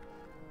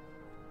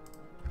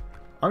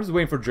 I'm just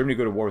waiting for Germany to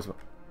go to war with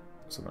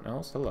someone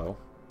else. Hello.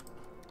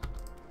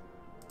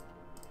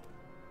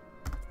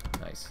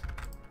 Nice.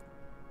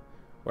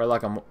 We're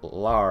like a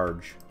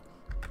large.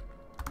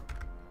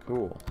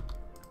 Cool.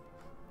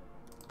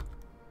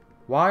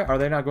 Why are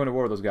they not going to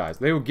war with those guys?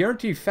 They will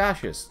guarantee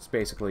fascists,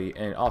 basically,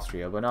 in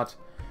Austria, but not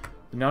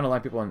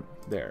non-aligned people in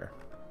there.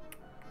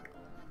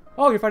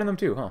 Oh, you're fighting them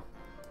too, huh?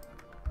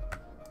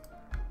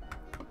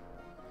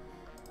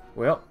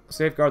 Well,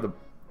 safeguard the...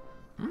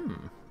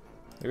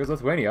 There goes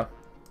Lithuania.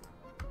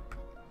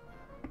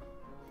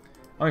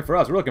 I mean, for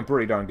us, we're looking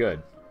pretty darn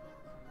good.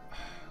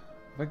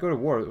 If I go to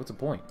war, what's the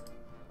point?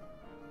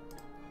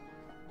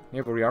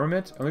 Naval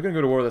rearmament? I'm going to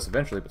go to war with us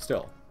eventually, but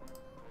still.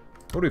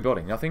 What are we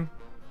building? Nothing?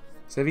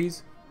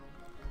 Civies?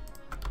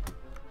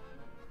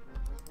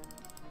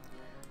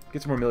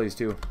 Get some more millies,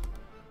 too.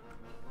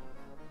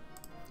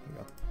 There you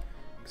go.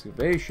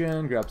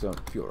 Excavation. Grab some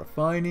fuel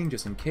refining,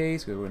 just in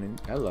case.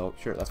 Hello.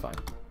 Sure, that's fine.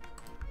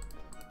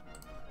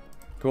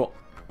 Cool.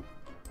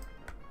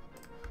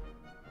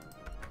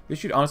 They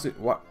should honestly...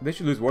 They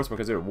should lose war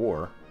because they're at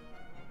war.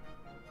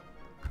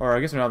 Or I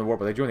guess they're not in the war,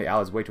 but they joined the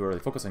Allies way too early.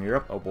 Focus on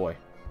Europe? Oh boy.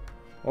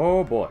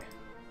 Oh boy.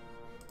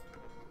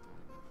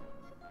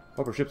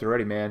 Hope our ships are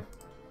ready, man.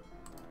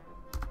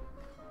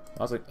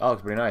 That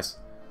looks pretty nice.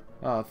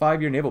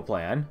 5-year naval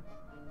plan.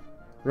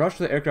 Rush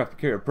to the aircraft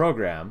carrier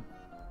program.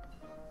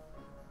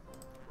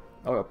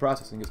 Oh, yeah,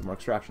 processing, get some more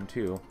extraction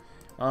too.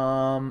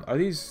 Are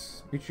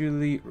these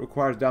mutually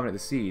required to dominate the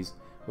seas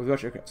with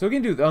Russian aircraft? So we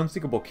can do the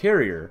unsinkable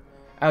carrier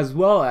as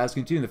well as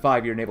continue the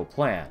 5-year naval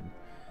plan.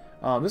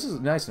 This is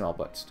nice and all,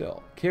 but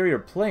still. Carrier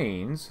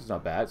planes is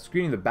not bad.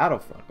 Screening the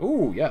battlefront.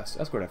 Ooh, yes,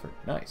 escort effort.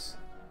 Nice.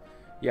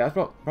 Yeah,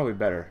 that's probably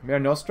better. Mare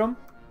Nostrum,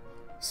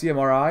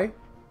 CMRI,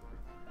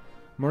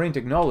 marine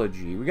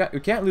technology. We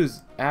can't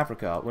lose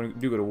Africa when we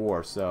do go to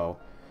war, so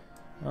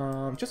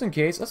just in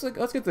case, let's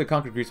get the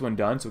Conquer Greece one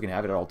done so we can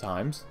have it at all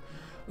times.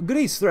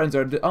 Greece threatens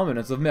our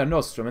dominance of Mare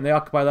Nostrum, and they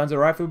occupy lands that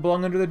rightfully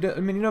belong under the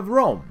dominion of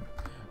Rome.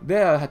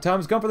 There, time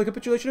has come for the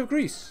capitulation of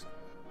Greece.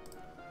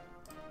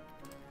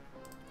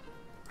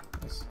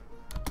 Nice.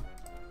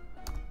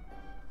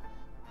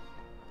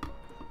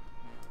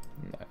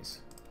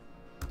 Nice.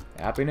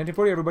 Happy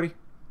 1940, everybody.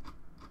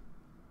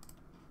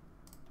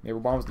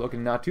 Naval bombs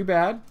looking not too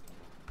bad.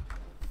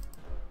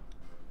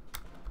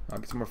 I'll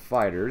get some more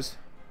fighters.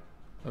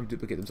 Let them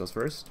duplicate themselves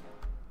first.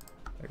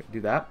 I gotta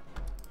do that.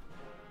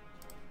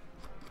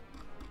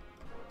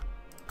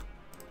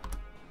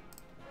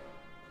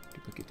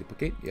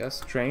 Duplicate. Yes.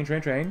 Train.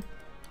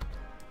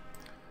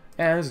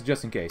 And this is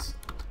just in case.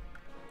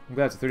 I'm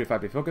glad it's a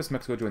 35-day focus.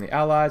 Mexico joined the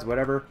Allies,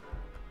 whatever.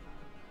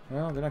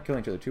 Well, they're not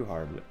killing each other too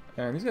hard.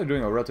 And these guys are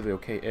doing a relatively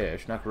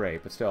okay-ish. Not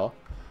great, but still.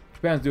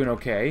 Japan's doing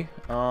okay.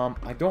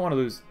 I don't want to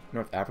lose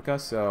North Africa,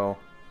 so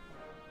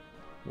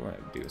what we're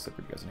going to do is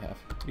separate you guys in half.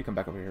 You come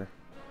back over here.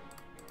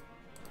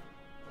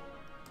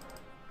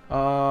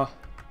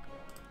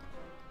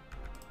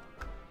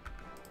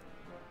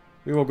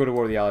 We will go to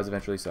war with the Allies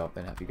eventually, so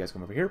then have you guys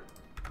come over here.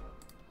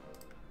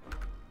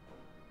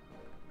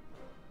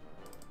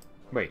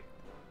 Wait.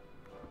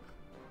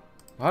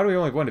 How do we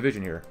only have one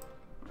division here?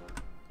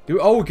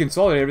 Oh, we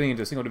consolidate everything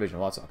into a single division.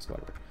 Well, that sucks,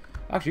 whatever.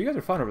 Actually, you guys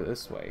are fine over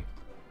this way.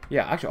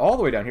 Yeah, actually, all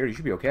the way down here, you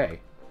should be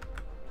okay.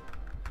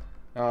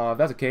 If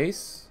that's the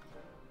case...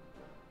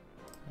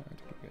 I'll take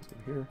you guys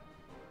over here.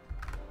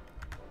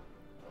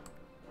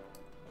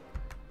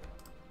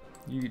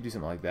 You could do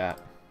something like that.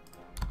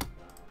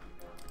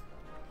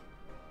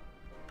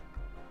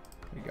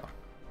 There you go.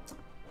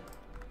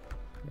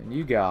 And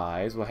you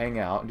guys will hang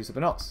out and do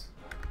something else.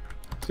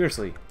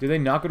 Seriously, did they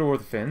not go to war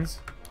with the Finns?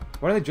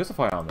 Why do they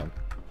justify on them?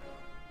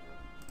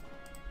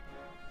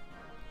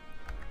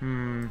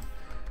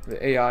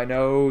 The AI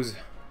knows.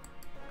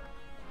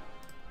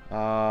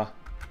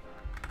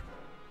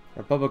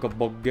 Republic of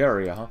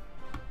Bulgaria, huh?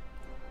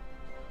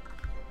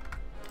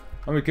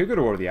 I mean, we could go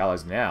to war with the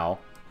Allies now.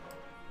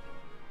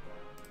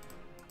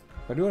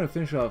 I do want to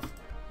finish off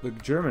the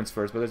Germans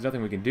first, but there's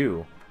nothing we can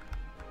do.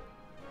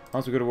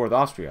 Unless we go to war with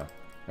Austria.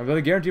 I'm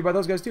really guaranteed by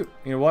those guys too.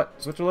 You know what?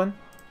 Switzerland?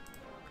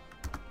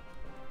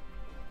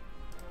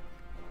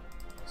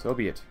 So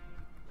be it.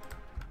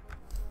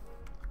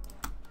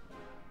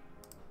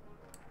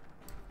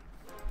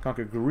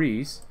 Conquer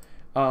Greece.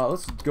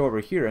 Let's go over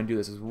here and do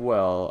this as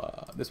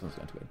well. This one's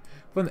not too bad.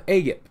 From the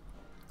AGIP.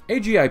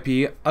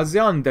 AGIP,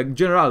 Azienda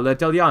Generale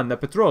Italiana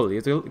Petroli,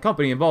 is a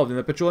company involved in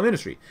the petroleum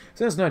industry.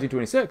 Since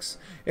 1926,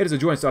 it is a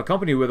joint stock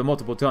company with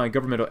multiple Italian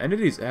governmental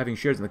entities having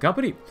shares in the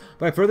company.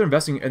 By further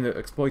investing in the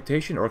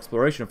exploitation or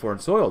exploration of foreign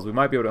soils, we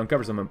might be able to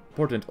uncover some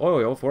important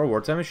oil for a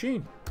wartime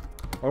machine.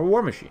 Or a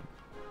war machine.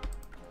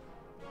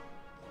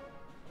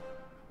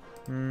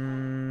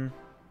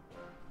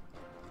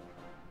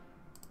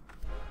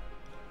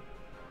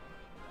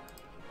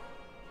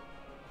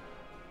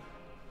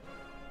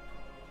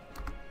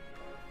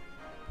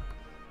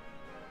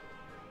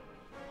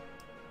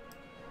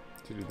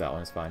 To do that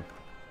one is fine.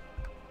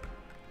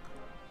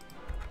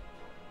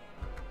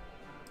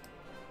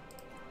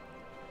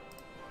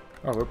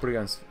 Oh, we're pretty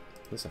on this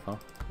stuff, huh?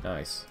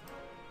 Nice.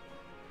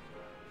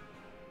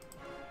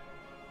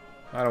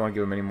 I don't want to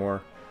give him any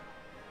more.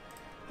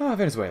 Oh,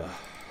 Venezuela.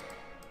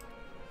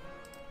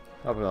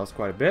 Help us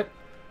quite a bit.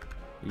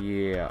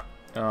 Yeah.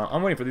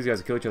 I'm waiting for these guys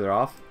to kill each other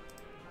off.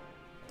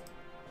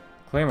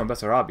 Claim on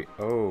Bessarabia.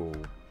 Oh,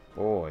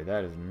 boy,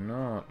 that is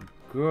not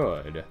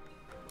good.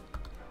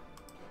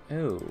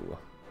 Oh.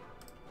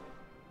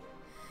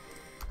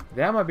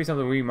 That might be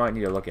something we might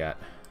need to look at.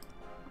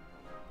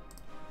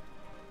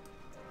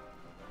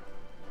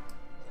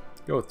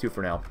 Go with 2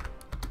 for now.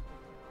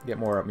 Get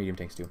more medium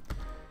tanks too.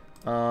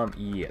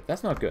 Yeah,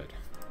 that's not good.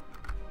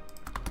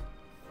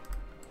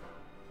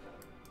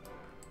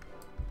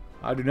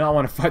 I do not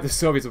want to fight the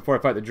Soviets before I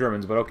fight the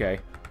Germans, but okay.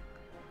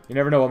 You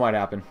never know what might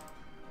happen.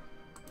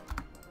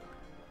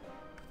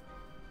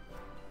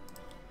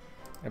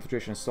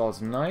 Infiltration assault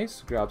is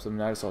nice. Grab some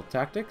night assault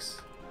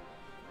tactics.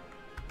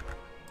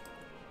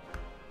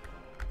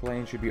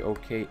 Plane should be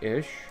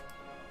okay-ish.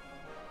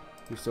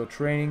 We're still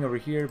training over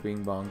here.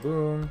 Bing, bong,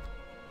 boom.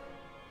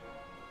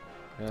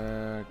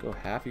 Go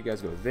half. You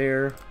guys go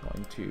there.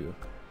 1, 2.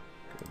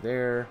 Go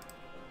there.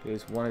 Okay,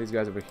 there's one of these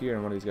guys over here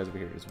and one of these guys over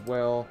here as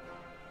well.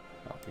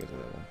 Oh, here's the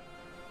other one.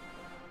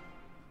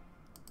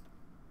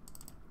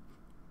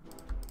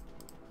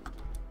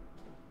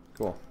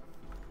 Cool.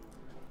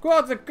 Go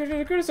out to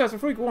criticize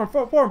for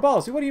foreign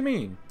policy. What do you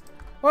mean?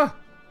 What?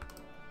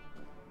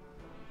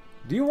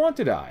 Do you want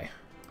to die?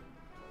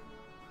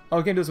 Oh,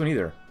 we can't do this one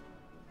either.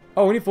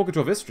 Oh, we need full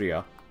control of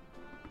Istria.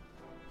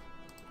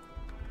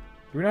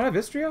 Do we not have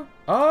Istria?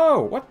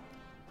 Oh, what?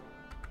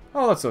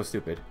 Oh, that's so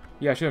stupid.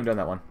 Yeah, I should have done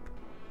that one.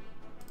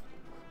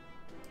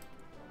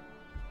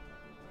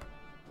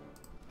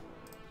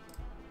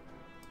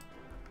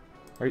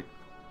 Are you...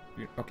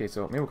 Okay,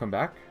 so maybe we'll come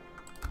back?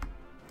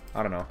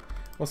 I don't know.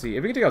 We'll see.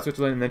 If we can take out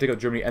Switzerland and then take out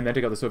Germany and then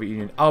take out the Soviet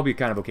Union, I'll be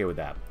kind of okay with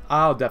that.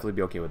 I'll definitely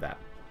be okay with that.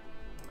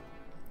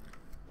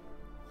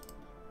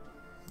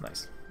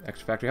 Nice.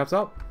 Extra factory helps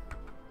out.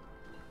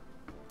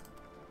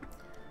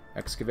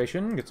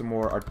 Excavation. Get some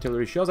more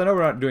artillery shells. I know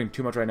we're not doing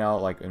too much right now,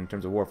 like, in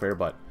terms of warfare,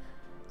 but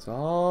it's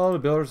all to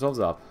build ourselves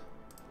up.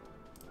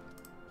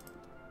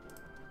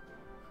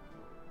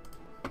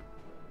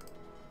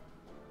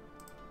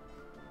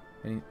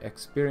 Any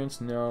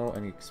experience? No.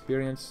 Any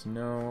experience?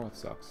 No. That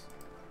sucks.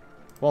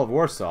 Wall of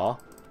Warsaw.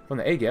 From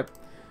the Egypt.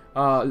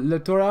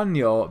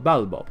 Litoranio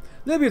Balbo.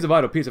 Libya is a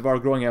vital piece of our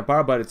growing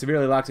empire, but it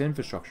severely lacks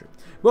infrastructure.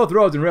 Both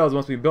roads and rails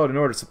must be built in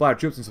order to supply our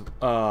troops and,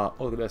 oh,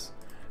 look at this.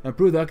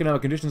 Improve the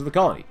economic conditions of the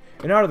colony.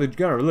 In honor of the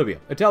governor of Libya,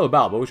 Italo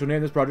Balbo, we shall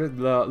name this project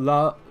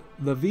La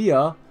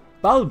Via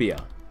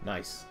Balbia.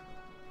 Nice.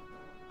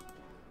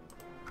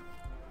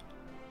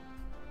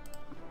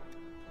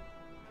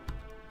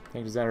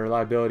 Tank designer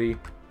reliability.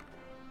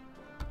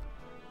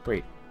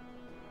 Wait.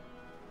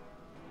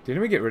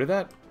 Didn't we get rid of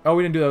that? Oh,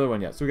 we didn't do the other one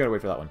yet, so we gotta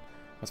wait for that one.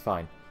 That's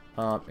fine.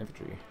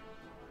 Infantry.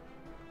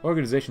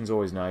 Organization's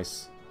always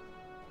nice.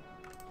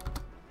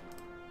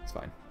 It's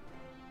fine.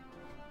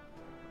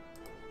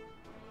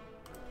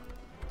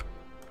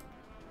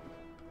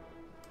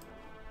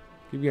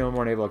 Keep getting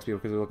more naval XP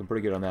because we're looking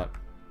pretty good on that.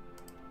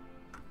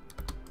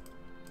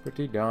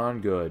 Pretty darn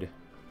good.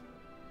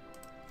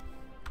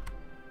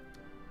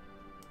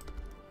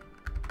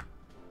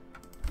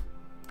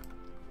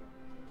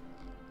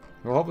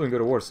 We'll hopefully go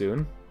to war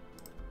soon.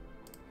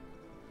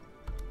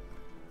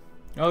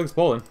 Oh, look, it's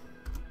Poland.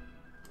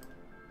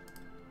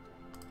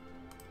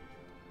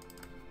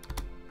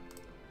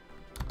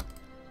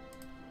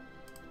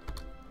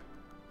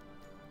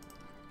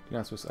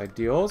 Yeah, Swiss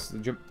ideals.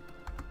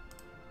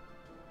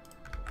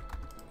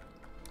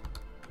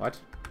 What?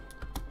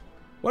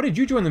 Why did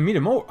you join the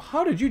Metamor?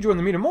 How did you join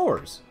the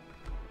Metamors?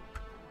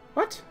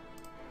 What?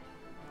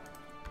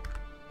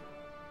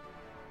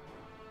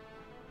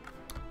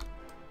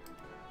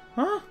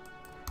 Huh?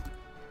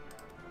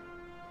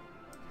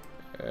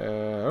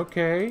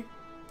 Okay.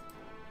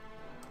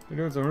 You're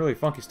doing some really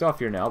funky stuff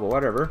here now, but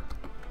whatever.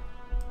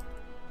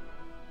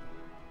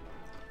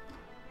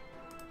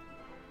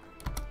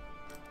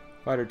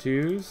 Fighter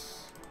 2s.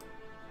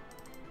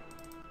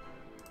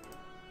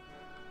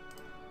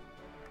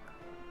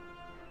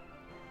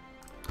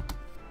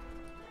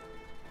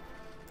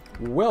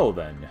 Well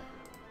then.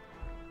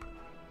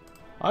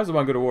 I just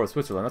want to go to war with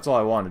Switzerland. That's all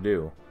I want to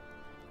do.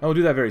 And we'll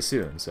do that very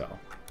soon, so.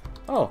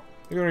 Oh,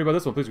 if you're going to read about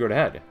this one, please go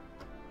ahead.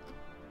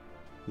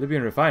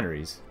 Libyan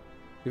refineries.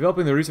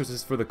 Developing the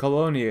resources for the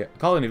colony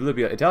of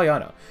Libya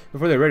Italiana.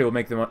 Before they're ready, we'll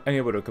make them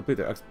unable to complete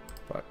their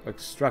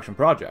extraction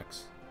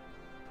projects.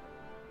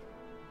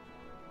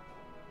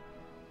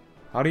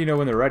 How do you know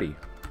when they're ready?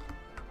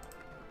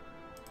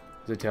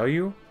 Does it tell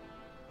you?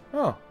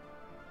 Oh,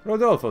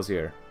 Rodolfo's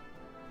here.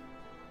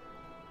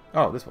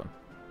 Oh, this one.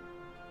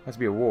 Has to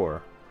be a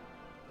war.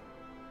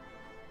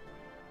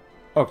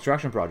 Oh,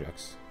 extraction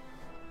projects.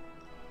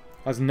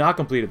 Has not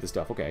completed the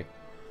stuff. Okay.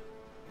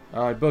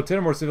 Build 10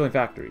 or more civilian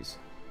factories.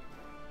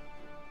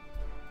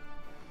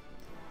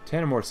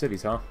 10 or more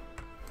cities, huh?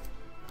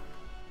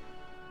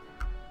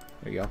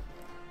 There you go.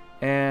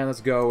 And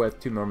let's go with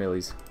 2 more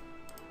millies.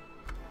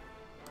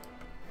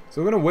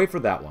 So we're going to wait for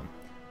that one.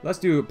 Let's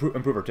do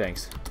improve our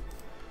tanks.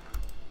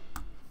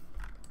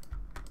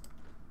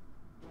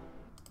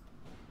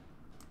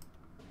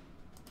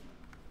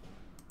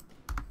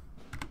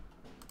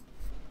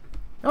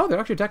 Oh, they're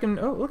actually attacking...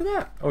 Oh, look at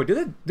that. Oh,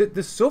 did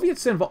the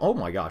Soviets involve... Oh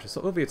my gosh, the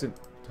Soviets in...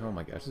 Oh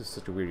my gosh, this is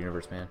such a weird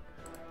universe, man.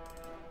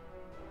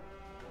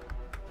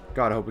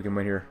 God, I hope we can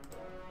win here.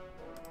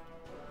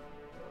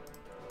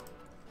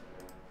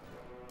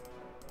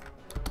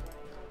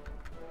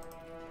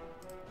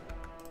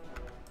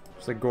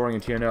 Just like Goring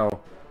and TNO.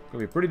 It's going to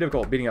be pretty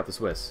difficult beating out the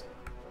Swiss.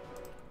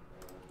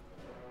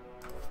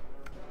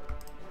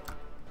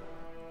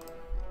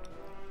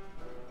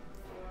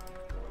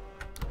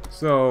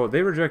 So,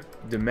 they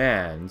reject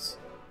demands.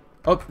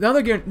 Oh, now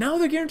they're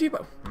guaranteed...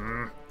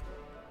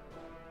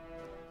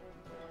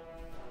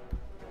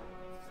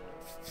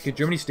 Can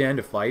Germany stand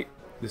to fight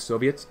the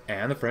Soviets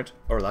and the French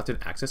or left in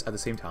Axis at the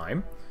same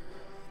time?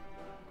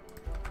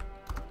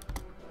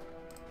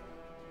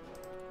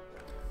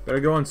 Better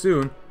go on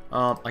soon.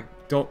 I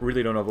don't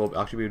know if we'll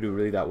actually be able to do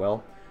really that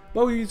well.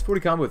 But we use 40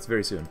 combats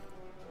very soon.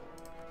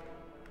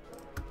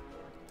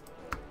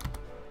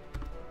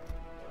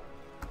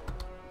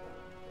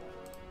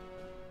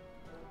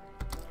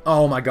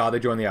 Oh my god, they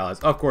joined the Allies.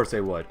 Of course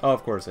they would.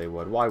 Of course they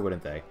would. Why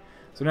wouldn't they?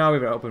 So now we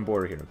have an open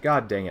border here.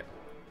 God dang it.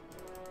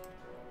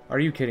 Are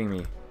you kidding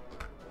me?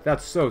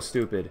 That's so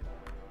stupid.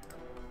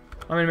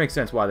 I mean, it makes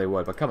sense why they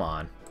would, but come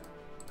on.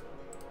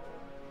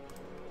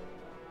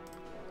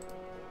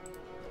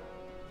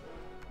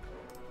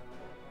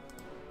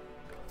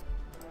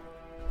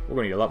 We're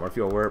going to need a lot more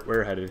fuel.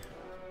 We're headed.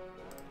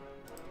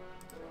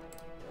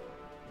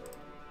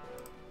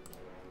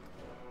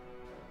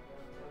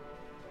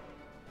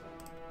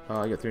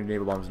 You got 3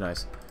 naval bombs.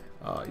 Nice.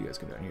 You guys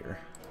come down here.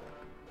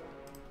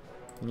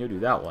 And you'll do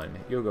that one.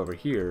 You'll go over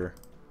here.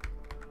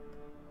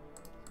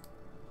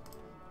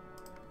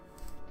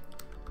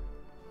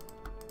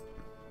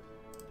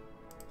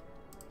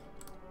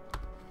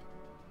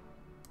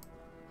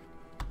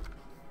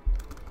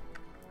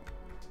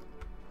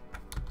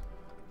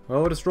 Well,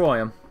 we'll destroy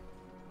them.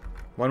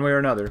 One way or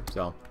another,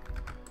 so.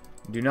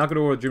 Do not go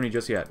to war with Germany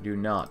just yet. Do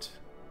not.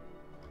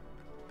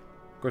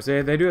 Of course,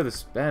 they do have the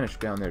Spanish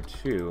down there,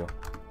 too.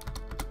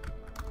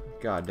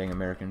 God dang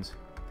Americans.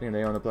 Thinking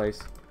they own the place.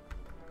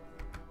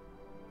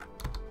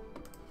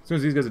 As soon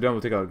as these guys are done,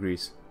 we'll take out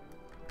Greece.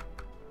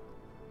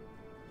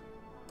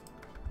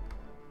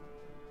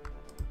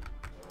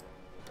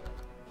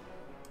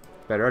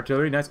 Better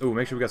artillery, nice. Oh,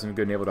 make sure we got some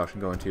good naval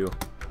doctrine going, too.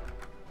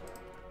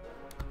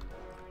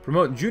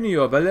 Promote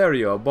Junio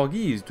Valerio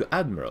Borghese to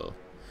Admiral.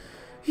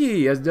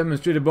 He has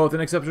demonstrated both an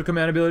exceptional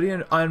command ability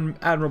and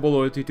admirable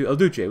loyalty to El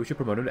Duce. We should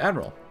promote him to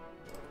Admiral.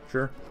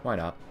 Sure, why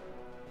not?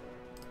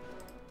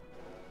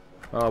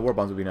 War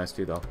bonds would be nice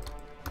too, though.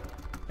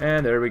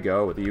 And there we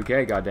go with the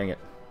UK. God dang it.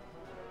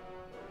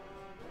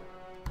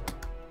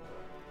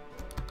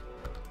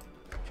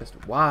 Just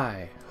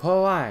why?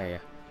 Why?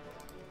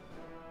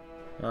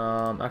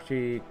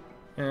 Actually,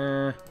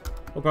 we'll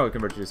probably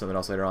convert you to something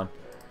else later on.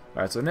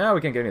 Alright, so now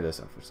we can't get any of this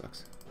stuff, which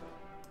sucks.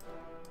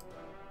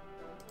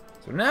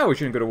 So now we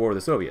shouldn't go to war with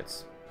the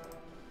Soviets.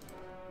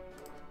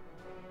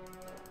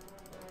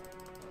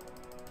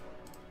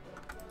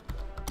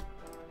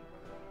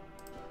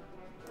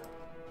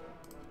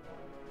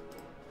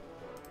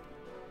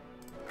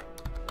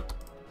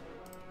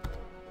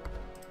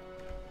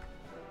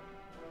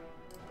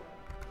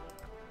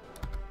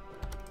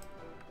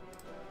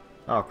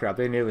 Oh crap,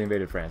 they nearly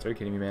invaded France. Are you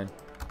kidding me, man?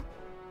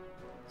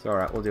 It's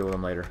alright, we'll deal with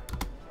them later.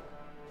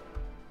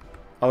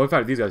 Oh, we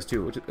fight these guys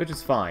too, which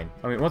is fine.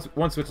 I mean,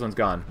 once Switzerland's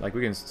gone, like,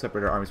 we can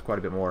separate our armies quite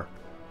a bit more.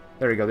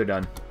 There we go, they're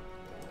done.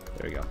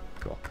 There we go,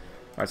 cool.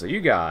 Alright, so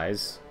you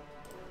guys...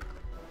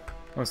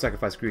 I'm gonna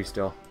sacrifice Greece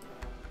still.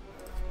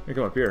 You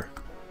come up here.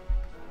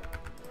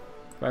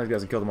 Find these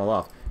guys and kill them all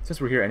off.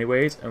 Since we're here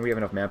anyways, and we have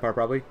enough manpower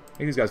probably,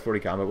 make these guys 40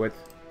 combat width.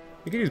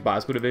 You can use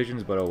bicycle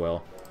divisions, but oh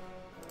well.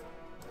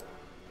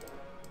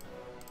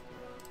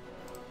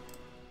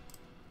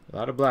 A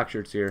lot of black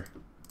shirts here.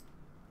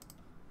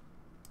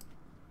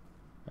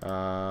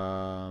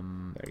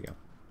 There you go.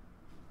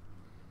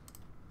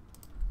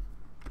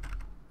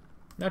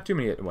 Not too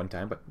many at one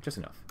time, but just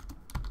enough.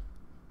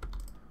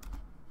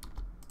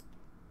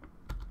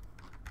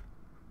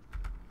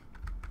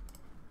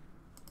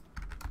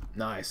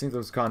 Nice. Think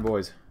those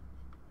convoys.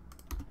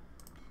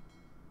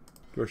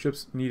 Do our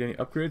ships need any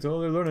upgrades?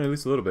 Oh, they're learning at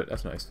least a little bit.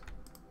 That's nice.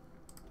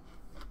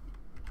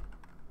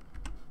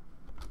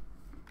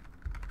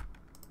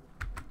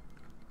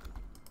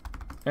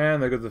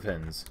 And there goes the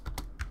fins.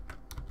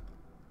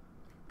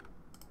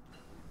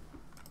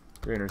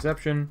 Great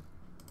interception.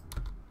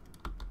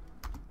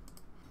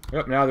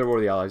 Yep, now they're war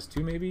of the Allies.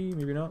 2 maybe?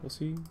 Maybe not. We'll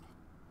see.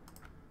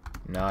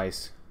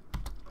 Nice.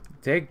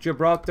 Take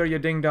Gibraltar, you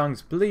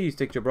ding-dongs. Please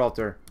take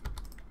Gibraltar.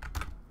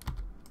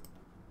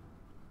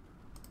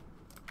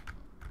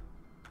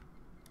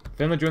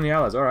 Finland joined the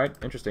Allies. Alright,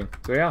 interesting.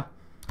 So yeah.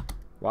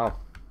 Wow.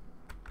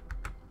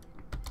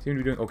 Seem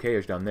to be doing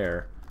okay-ish down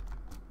there.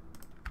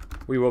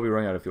 We will be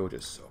running out of fuel, which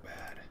is so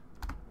bad.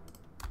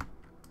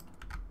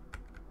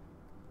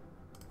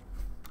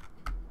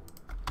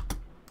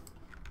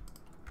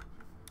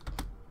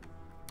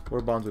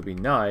 War bonds would be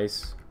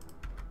nice.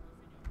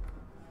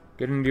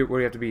 Get in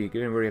where you have to be.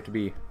 Get in where you have to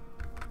be.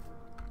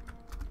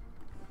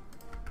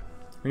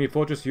 We need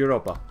Fortress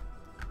Europa.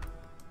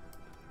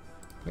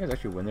 You guys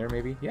actually win there,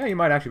 maybe? Yeah, you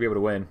might actually be able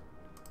to win.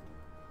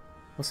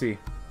 We'll see.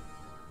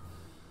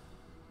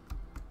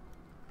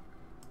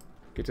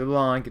 Get to the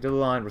line. Get to the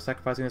line. We're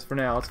sacrificing this for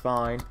now. It's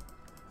fine.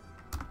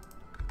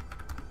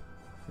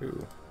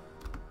 Ooh.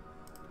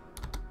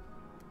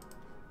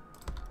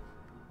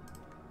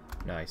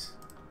 Nice.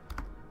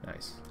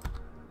 Nice.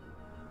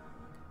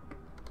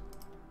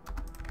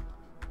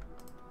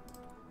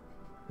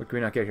 What can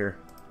we not get here?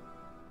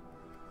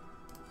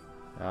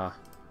 Ah.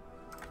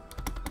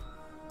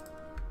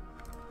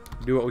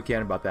 Do what we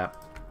can about that.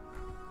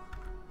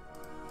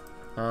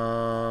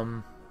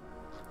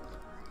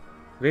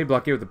 Evade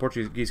blockade with the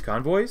Portuguese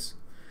convoys.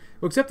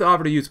 We'll accept the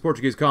offer to use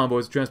Portuguese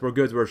convoys to transport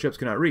goods where our ships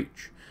cannot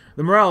reach.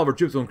 The morale of our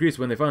troops will increase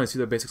when they finally see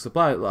their basic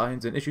supply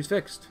lines and issues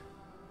fixed.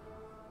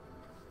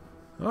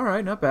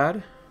 Alright, not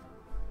bad.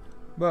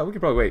 But we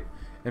could probably wait.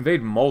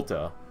 Invade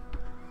Malta.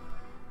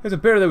 It's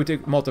imperative that we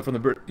take Malta from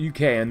the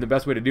UK, and the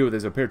best way to do it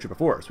is a paratrooper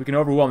force. We can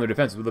overwhelm their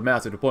defenses with a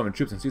massive deployment of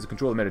troops and seize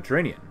control of the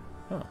Mediterranean.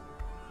 Huh.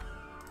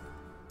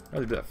 I'd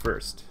rather do that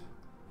first.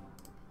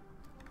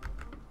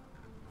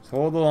 Just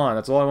hold the line.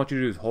 That's all I want you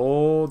to do is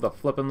hold the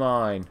flipping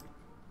line.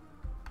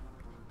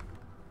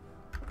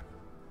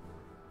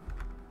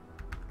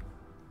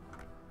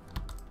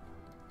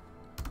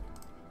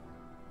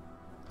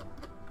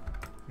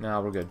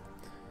 Nah, we're good.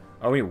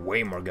 Oh, we need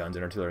way more guns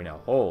and artillery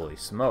now. Holy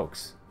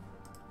smokes.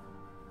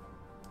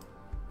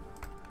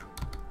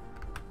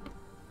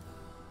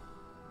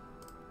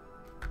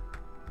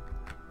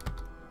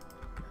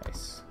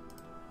 Nice.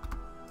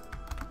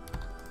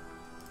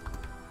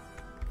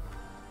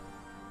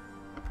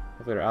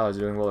 Hopefully our allies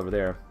are doing well over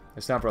there.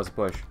 It's time for us to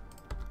push.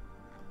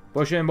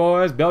 Push in,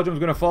 boys. Belgium's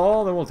gonna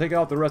fall, then we'll take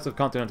out the rest of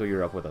continental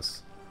Europe with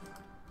us.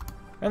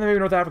 And then maybe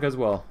North Africa as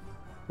well.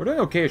 We're doing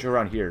okay-ish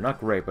around here.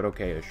 Not great, but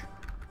okay-ish.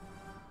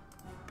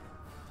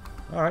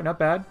 Alright, not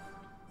bad.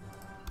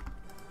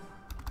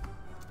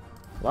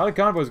 A lot of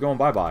convoys going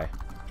bye-bye.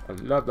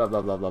 Love, love,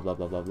 love, love, love, love,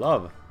 love, love,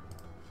 love.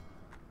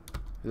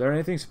 Is there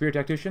anything? Spear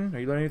Tactician? Are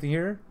you learning anything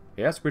here?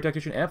 Yeah, Spear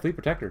Tactician and Fleet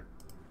Protector.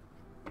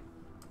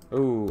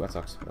 Oh, that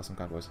sucks. Got some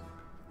convoys.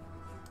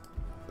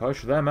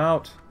 Push them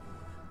out.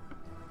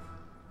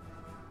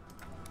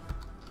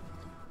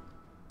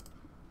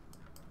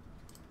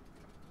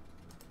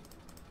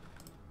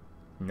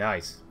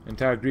 Nice.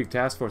 Entire Greek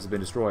task force has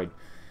been destroyed.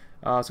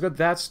 So got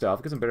that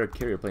stuff. Got some better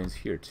carrier planes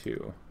here,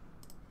 too.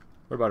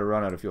 We're about to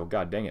run out of fuel.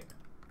 God dang it.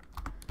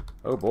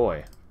 Oh,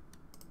 boy.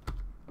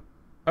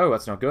 Oh,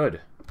 that's not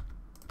good.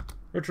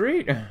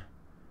 Retreat!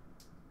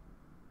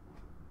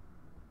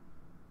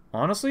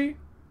 Honestly,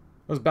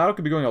 this battle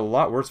could be going a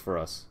lot worse for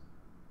us.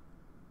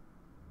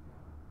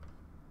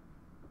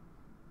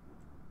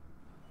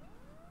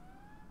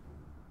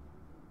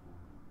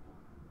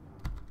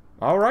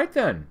 Alright,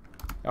 then.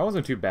 That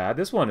wasn't too bad.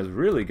 This one is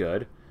really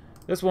good.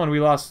 This one, we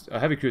lost a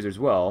heavy cruiser as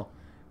well.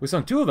 We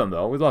sunk 2 of them,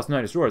 though. We lost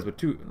 9 destroyers, but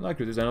 2 light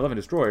cruisers and 11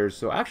 destroyers.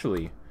 So,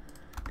 actually,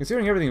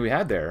 considering everything we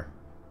had there,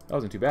 that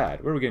wasn't too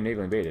bad. Where are we getting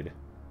naval invaded?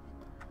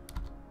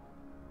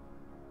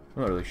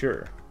 I'm not really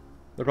sure.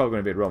 They're probably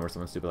going to invade Rome or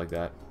something stupid like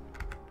that.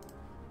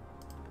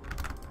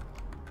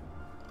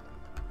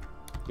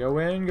 Go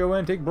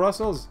in, take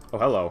Brussels. Oh,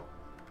 hello.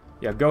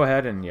 Yeah, go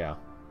ahead and, yeah.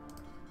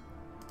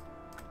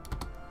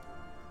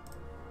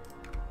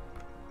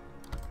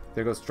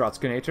 There goes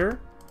Strotzkinator.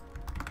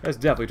 That's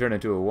definitely turned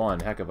into a one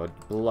heck of a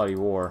bloody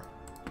war.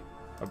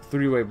 A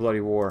 3-way bloody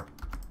war.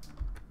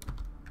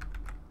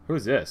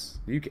 Who's this?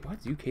 The UK.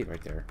 What's UK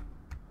right there?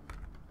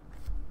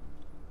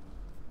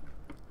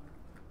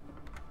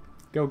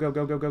 Go, go,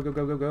 go, go, go, go,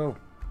 go, go, go.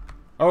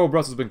 Oh,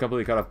 Brussels has been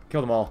completely cut off.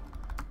 Kill them all.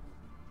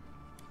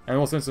 And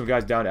we'll send some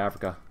guys down to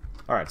Africa.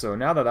 Alright, so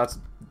now that that's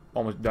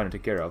almost done and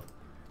taken care of.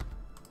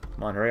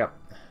 Come on, hurry up.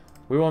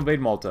 We will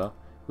invade Malta.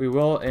 We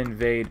will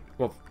invade...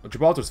 Well,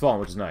 Gibraltar's fallen,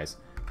 which is nice.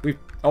 We've...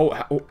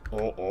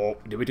 Oh.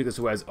 Did we take the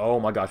Suez? Oh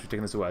my gosh, we've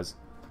taken the Suez.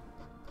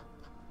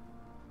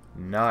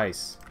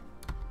 Nice.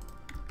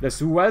 The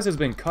Suez has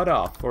been cut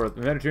off, or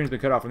the Mediterranean has been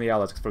cut off from the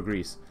Allies for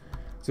Greece.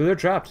 So they're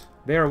trapped.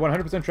 They are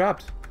 100%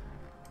 trapped.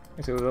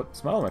 I see with a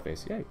smile on my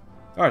face. Yay.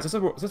 Alright,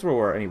 so since we're at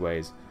war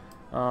anyways,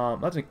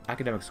 lots of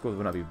academic schools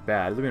would not be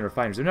bad. Living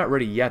refineries. They're not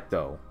ready yet,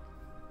 though.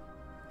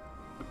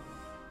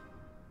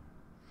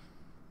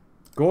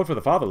 Gold for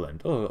the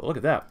fatherland. Oh, look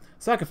at that.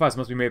 Sacrifice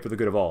must be made for the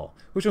good of all,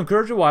 which will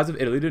encourage the wives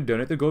of Italy to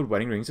donate their gold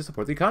wedding rings to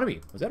support the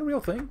economy. Was that a real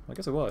thing? I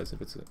guess it was,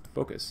 if it's a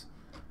focus.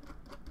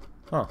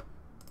 Huh.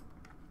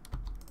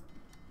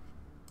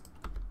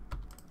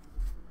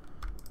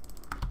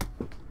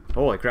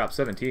 Holy crap,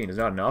 17 is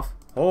not enough.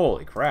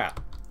 Holy crap.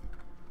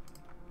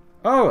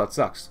 Oh, that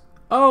sucks.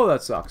 Oh,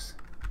 that sucks.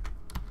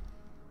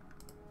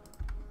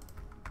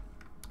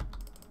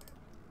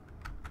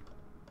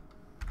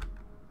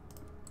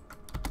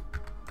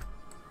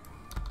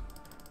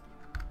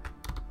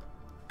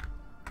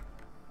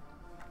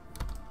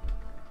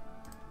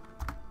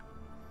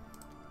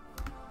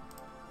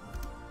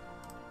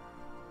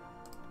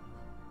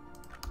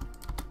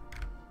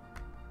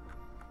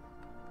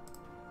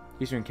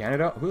 Eastern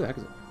Canada? Who the heck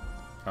is it?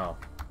 Oh.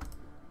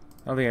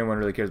 I don't think anyone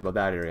really cares about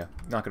that area.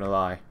 Not gonna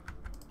lie.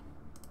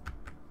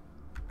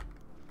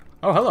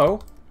 Oh, hello!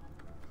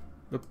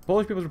 The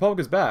Polish People's Republic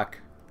is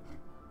back.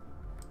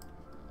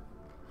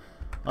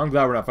 I'm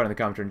glad we're not fighting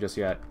the Comintern just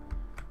yet.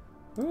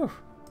 Whew.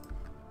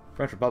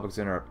 French Republic's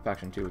in our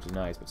faction too, which is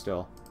nice, but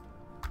still.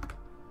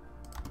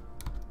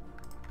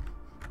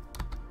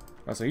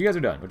 Oh, so you guys are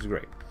done, which is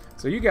great.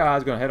 So you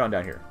guys are gonna head on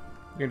down here.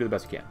 You're gonna do the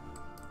best you can.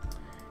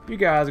 You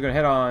guys are going to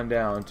head on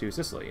down to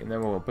Sicily, and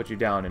then we'll put you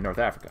down in North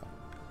Africa.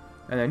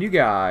 And then you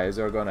guys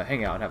are going to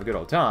hang out and have a good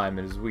old time,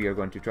 as we are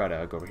going to try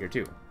to go over here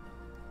too.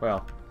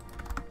 Well,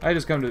 I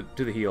just come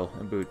to the heel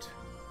and boot.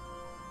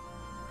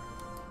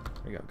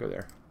 There you go, go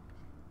there.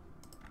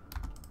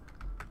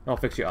 I'll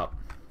fix you up.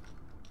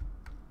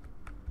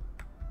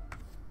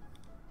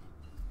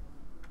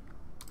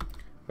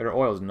 Better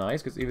oil is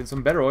nice, because even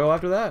some better oil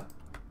after that.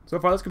 So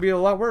far, this could be a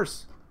lot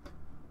worse.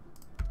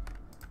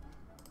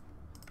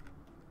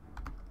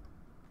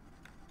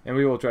 And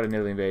we will try to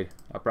nearly invade.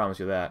 I promise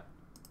you that.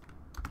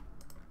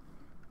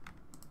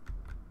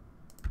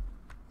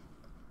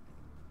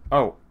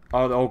 Oh.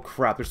 Oh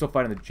crap. They're still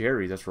fighting the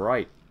Jerrys. That's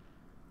right.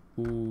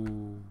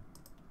 Ooh.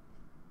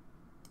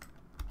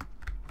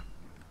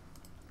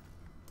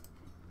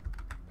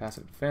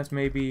 Passive defense,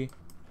 maybe.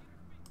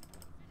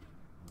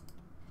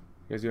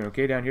 You guys doing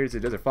okay down here? It's a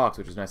Desert Fox,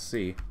 which is nice to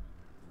see.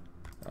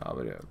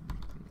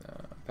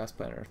 Fast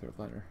planner, third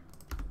planner.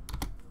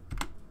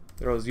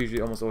 Throw is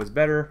usually almost always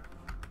better.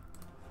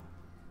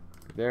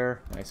 Good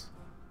there, nice.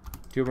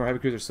 2 more heavy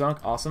cruisers sunk,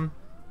 awesome.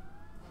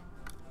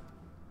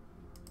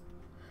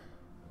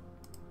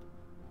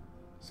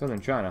 Southern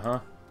China, huh?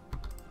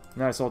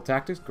 Not assault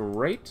tactics,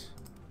 great.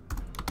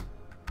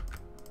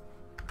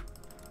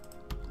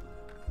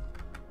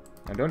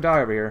 Now don't die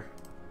over here.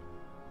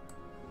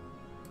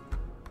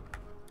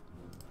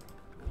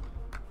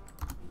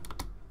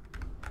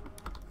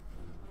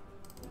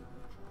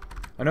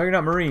 I know you're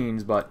not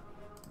Marines, but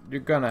you're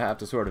gonna have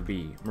to sort of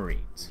be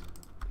Marines.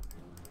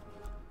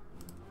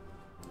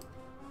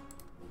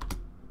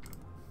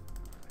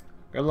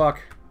 Good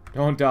luck.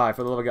 Don't die.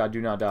 For the love of God,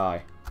 do not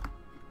die.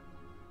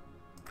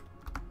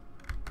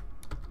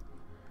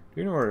 Do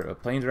you know where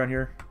planes around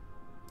here?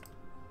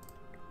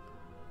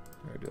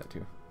 I'm gonna do that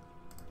too.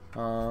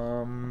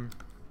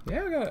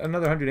 Yeah, we got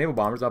another 100 naval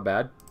bombers. Not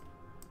bad.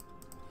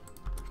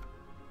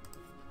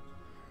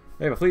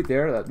 They have a fleet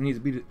there that needs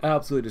to be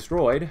absolutely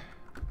destroyed.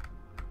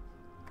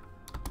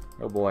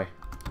 Oh boy.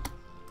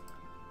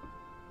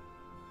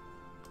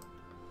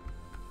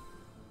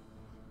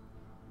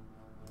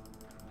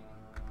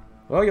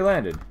 Well, you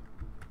landed.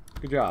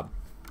 Good job.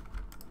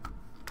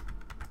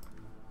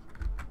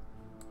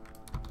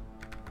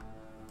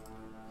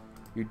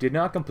 You did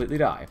not completely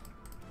die.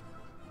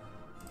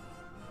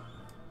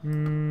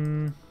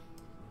 More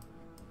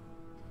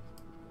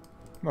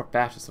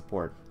fascist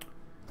support.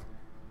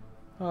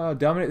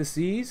 Dominate the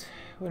seas.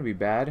 Wouldn't be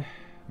bad.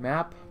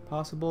 Map,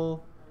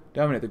 possible.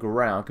 Dominate the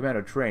ground.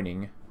 Commando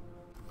training.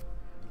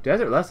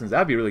 Desert lessons.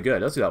 That'd be really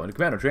good. Let's do that one.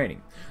 Commando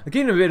training. The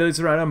kingdom of Italy is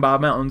surrounded by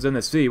mountains and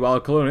the sea, while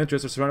colonial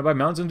interests are surrounded by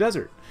mountains and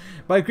desert.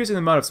 By increasing the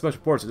amount of special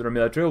forces in our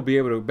military, we'll be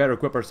able to better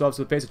equip ourselves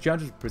to face the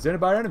challenges presented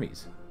by our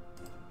enemies.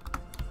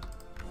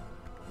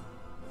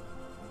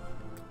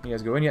 You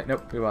guys go in yet?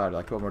 Nope. We've got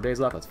like 12 more days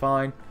left. That's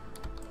fine.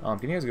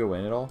 Can you guys go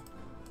in at all?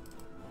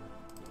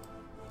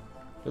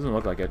 Doesn't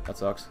look like it. That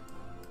sucks.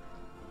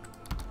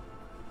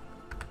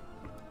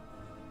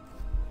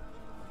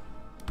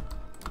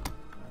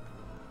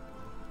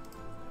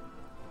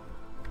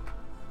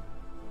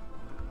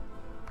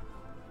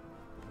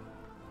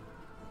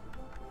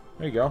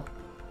 There you go.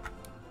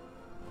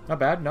 Not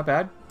bad, not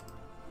bad.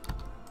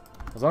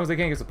 As long as they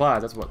can't get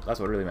supplies, that's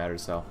what really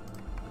matters. So,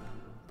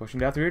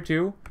 pushing down through here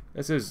too.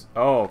 This is,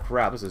 oh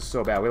crap, this is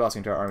so bad. We lost the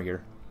entire army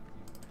here.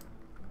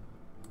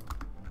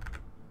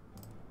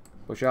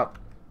 Push up.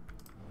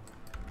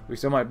 We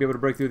still might be able to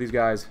break through these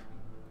guys.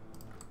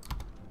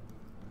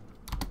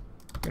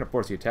 I'm gonna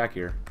force the attack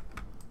here.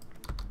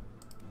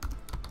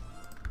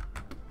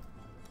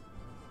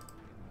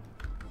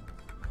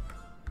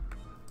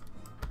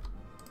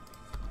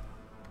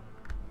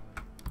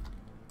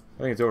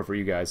 I think it's over for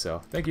you guys,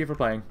 so thank you for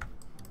playing.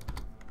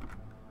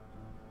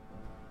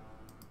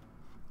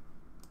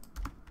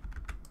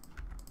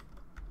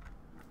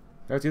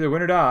 It's either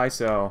win or die,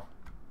 so...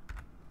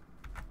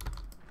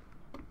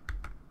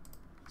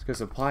 It's because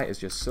supply is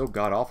just so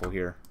god-awful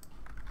here.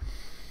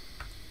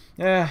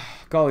 Yeah,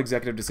 call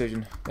executive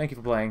decision. Thank you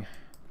for playing.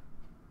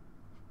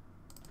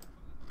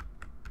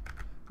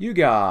 You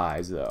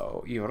guys,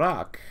 though.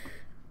 Iraq.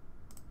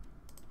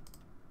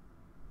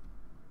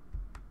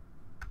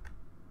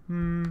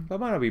 That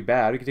might not be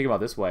bad. We can take them out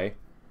this way.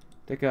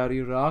 Take out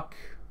Iraq.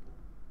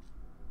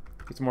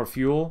 Get some more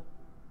fuel.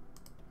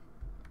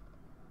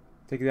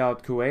 Take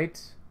out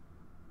Kuwait.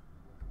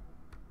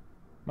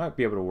 Might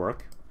be able to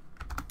work.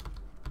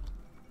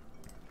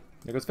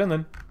 There goes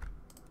Finland.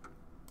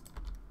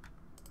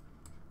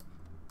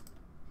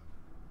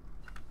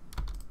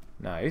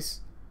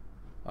 Nice.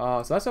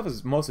 So that stuff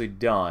is mostly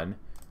done.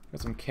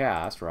 Got some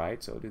cast,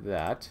 right? So we'll do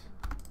that.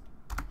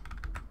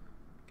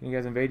 Can you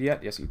guys invade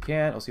yet? Yes, you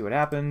can. I'll see what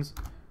happens.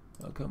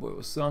 Convoy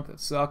was sunk. That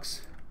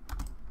sucks.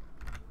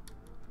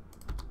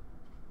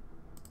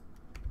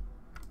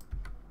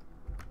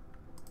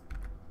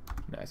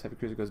 Nice. Heavy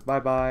cruiser goes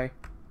bye-bye.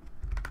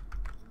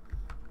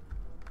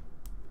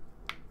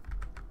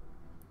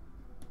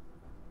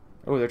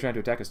 Oh, they're trying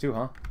to attack us too,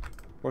 huh?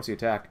 Force the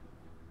attack.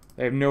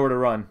 They have nowhere to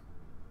run.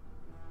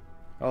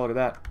 Oh, look at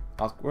that.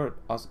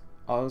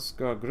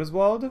 Oscar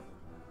Griswold?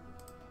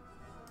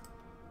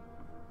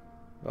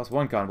 That's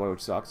one convoy,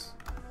 which sucks.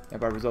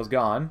 Empire Brazil's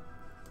gone.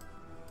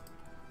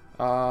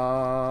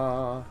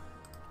 I'm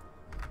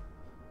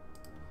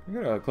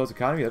gonna close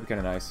economy. That'd be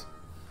kind of nice.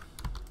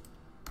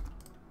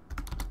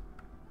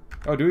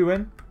 Oh, do we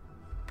win?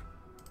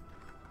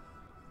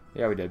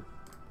 Yeah, we did.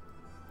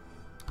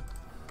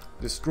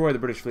 Destroy the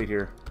British fleet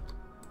here.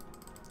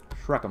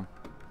 Shrek them.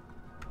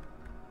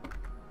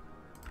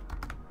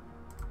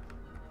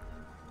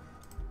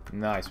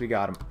 Nice, we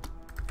got him.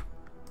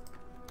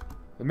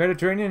 The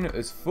Mediterranean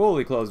is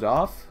fully closed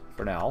off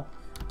for now,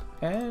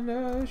 and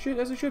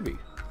as it should be.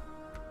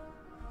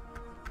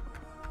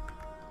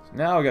 So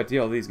now we got to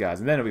deal with these guys,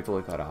 and then it'll be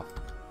fully cut off.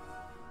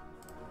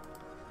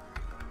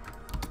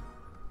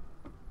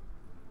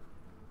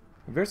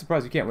 I'm very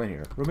surprised you can't win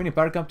here. Romanian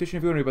pirate competition.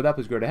 If you want to read about that,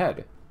 please go right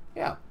ahead.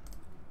 Yeah.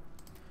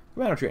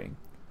 Commando training.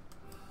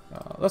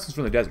 Lessons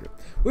from the desert.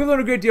 We've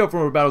learned a great deal from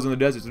our battles in the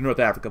deserts of North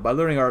Africa by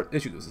learning our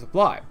issues with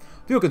supply,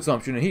 fuel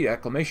consumption, and heat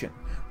acclimation.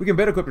 We can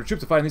better equip our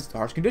troops to fight in these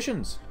harsh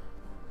conditions.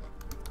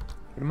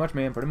 Pretty much,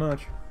 man. Pretty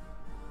much.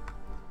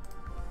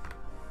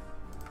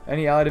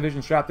 Any Allied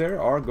divisions trapped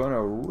there are going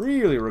to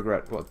really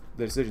regret the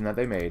decision that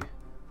they made.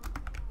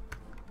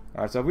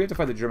 Alright, so if we have to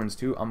fight the Germans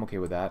too, I'm okay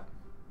with that.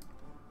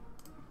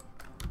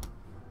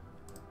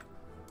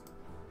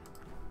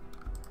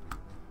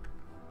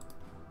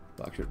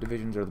 Black shirt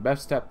divisions are the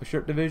best type of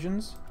shirt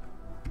divisions.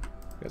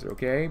 You guys are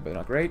okay, but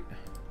not great.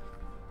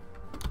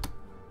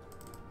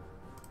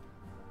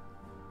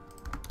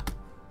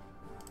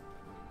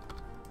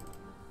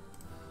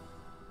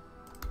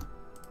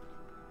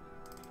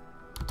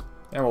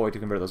 And we'll wait to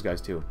convert those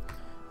guys too.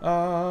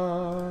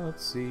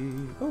 Let's see.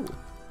 Oh.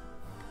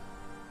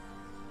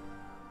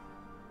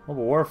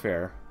 Mobile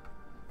warfare.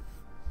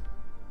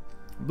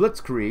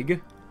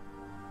 Blitzkrieg.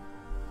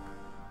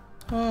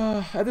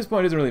 At this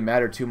point, it doesn't really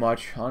matter too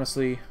much,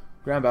 honestly.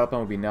 Ground battle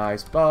plan would be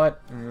nice,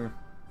 but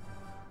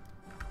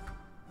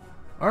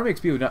Army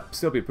XP would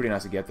still be pretty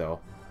nice to get, though.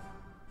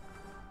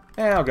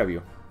 I'll grab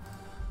you.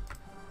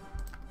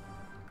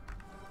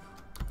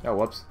 Oh,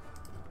 whoops.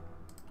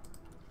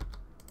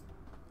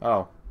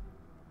 Oh.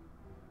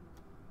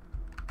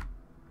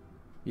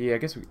 Yeah, I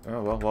guess we...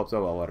 Oh, well, whoops,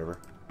 oh, well, whatever.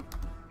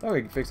 Thought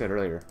we could fix that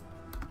earlier.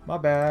 My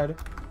bad.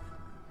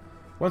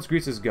 Once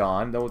Greece is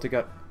gone, then we'll take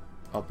out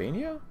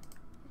Albania?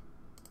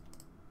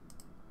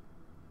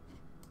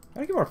 I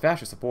gotta get more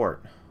fascist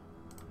support.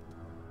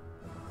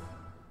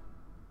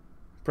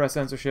 Press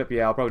censorship,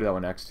 yeah, I'll probably do that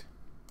one next.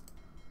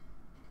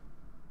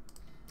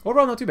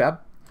 Overall, not too bad.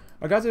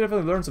 Our guys have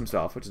definitely learned some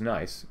stuff, which is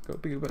nice. Go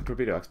be a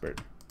torpedo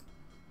expert.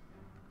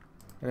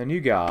 And then you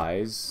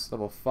guys,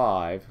 level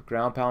 5,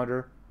 ground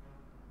pounder.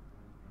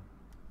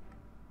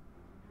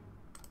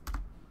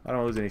 I don't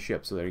want to lose any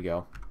ships, so there you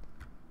go.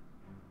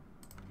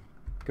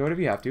 Go ahead if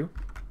you have to.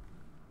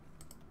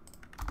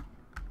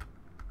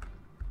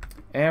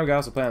 And we got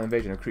also plan on the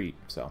invasion of Crete,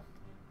 so.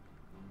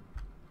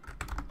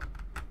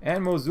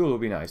 And Mosul will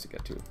be nice to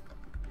get to.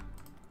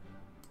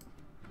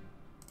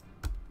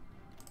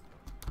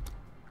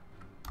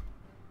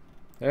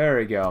 There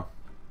we go.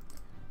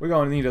 We're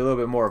going to need a little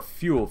bit more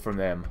fuel from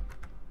them.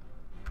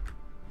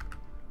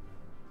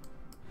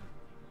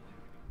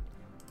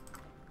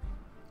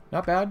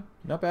 Not bad,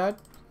 not bad.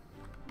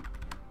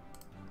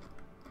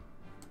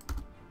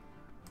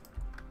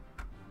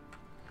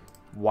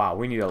 Wow,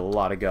 we need a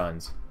lot of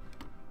guns.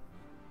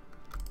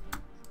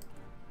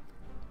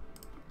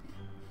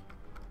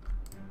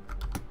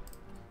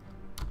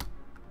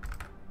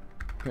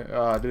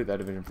 Delete that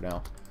division for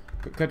now.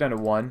 Cut down to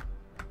 1.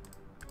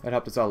 That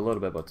helped us out a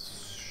little bit, but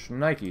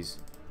shnikes.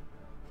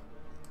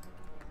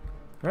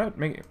 Alright,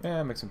 make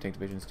some tank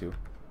divisions too.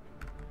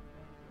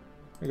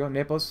 There we go,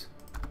 Naples.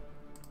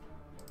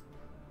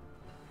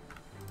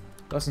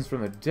 Lessons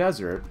from the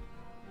desert.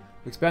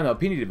 Expand the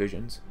Alpini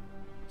divisions.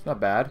 It's not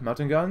bad.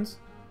 Mountain guns.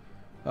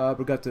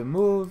 We got the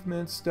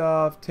movement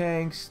stuff.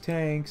 Tanks.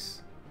 Kind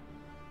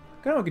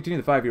of want to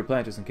continue the 5-year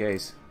plan just in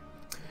case.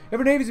 If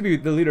our navy is to be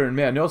the leader in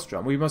Mare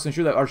Nostrum, we must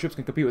ensure that our ships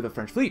can compete with the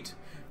French fleet.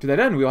 To that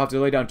end, we will have to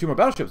lay down 2 more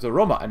battleships, the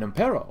Roma and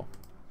Impero.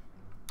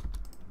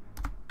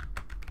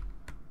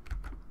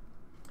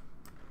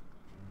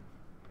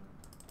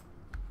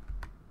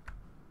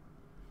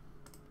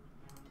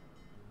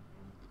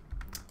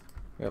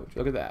 Yeah,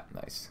 look at that.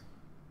 Nice.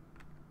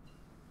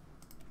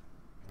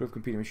 Improve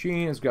competing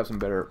machine. Let's grab some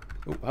better...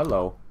 Oh,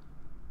 hello.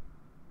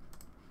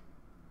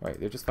 Right,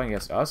 they're just fighting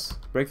against us.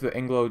 Break through the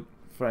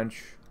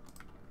Anglo-French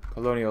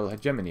colonial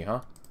hegemony,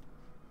 huh?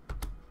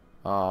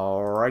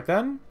 Alright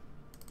then.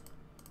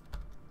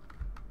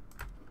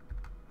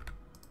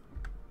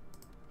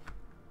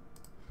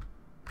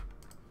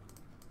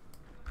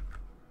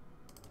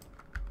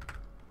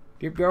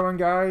 Keep going,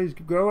 guys.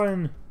 Keep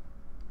going.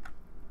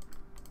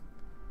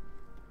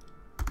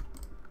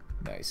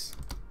 Nice.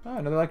 Ah,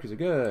 another light cruiser.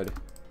 Good.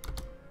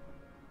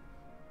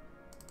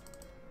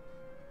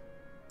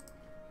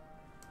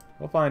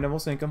 We'll find him. We'll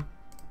sink him.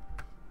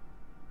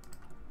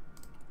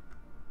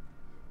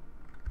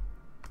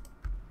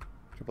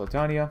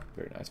 Tripolitania.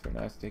 Very nice, very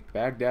nice. Take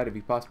Baghdad if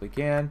you possibly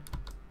can.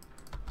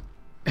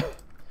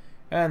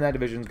 And that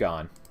division's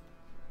gone.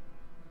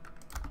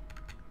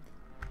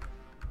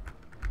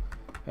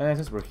 And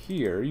since we're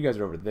here, you guys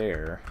are over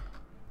there.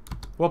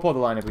 We'll pull the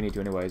line if we need to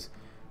anyways.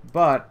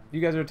 But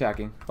you guys are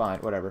attacking. Fine,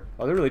 whatever.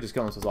 Oh, they're really just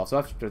killing themselves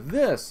off. So after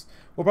this,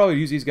 we'll probably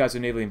use these guys to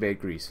naval invade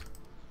Greece.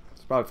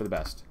 It's probably for the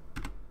best.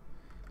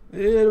 A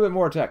little bit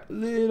more attack. A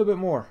little bit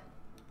more.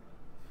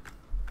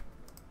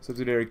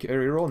 Subsidiary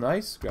carrier roll.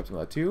 Nice. Grab some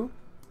of that too.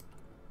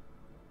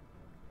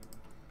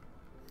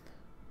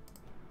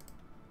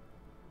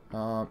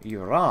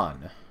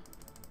 Iran.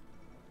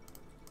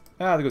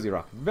 Ah, there goes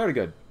Iraq. Very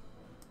good.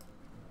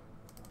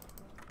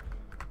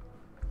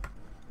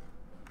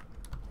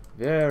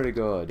 Very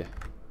good.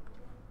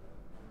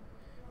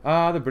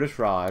 Ah, the British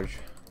Raj.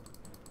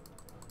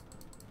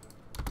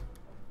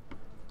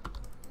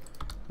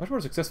 Much more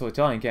successful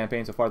Italian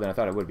campaign so far than I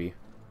thought it would be.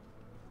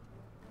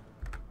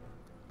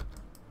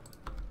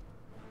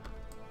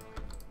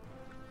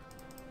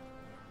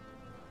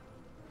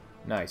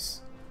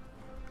 Nice.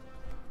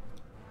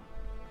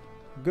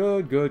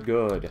 Good, good,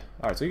 good.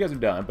 Alright, so you guys are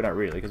done, but not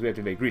really, because we have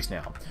to invade Greece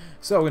now.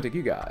 So, we're going to take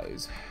you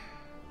guys.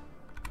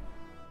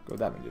 Go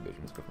that many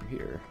divisions. Go from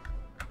here.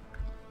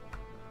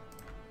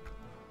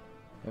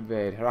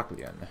 Invade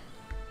Heraklion.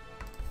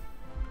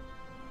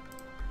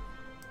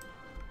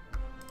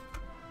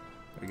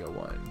 There we go.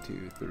 1,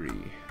 2, 3.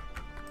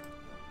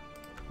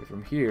 Go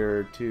from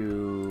here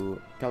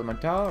to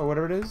Kalimantan, or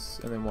whatever it is.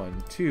 And then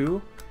 1,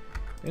 2.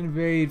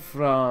 Invade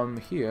from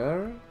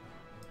here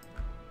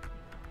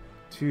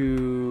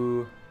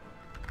to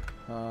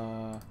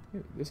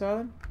this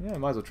island? Yeah,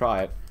 might as well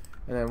try it.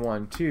 And then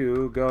 1,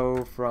 2,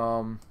 go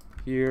from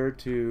here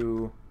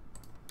to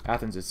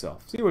Athens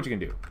itself. See what you can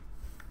do.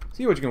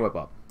 See what you can whip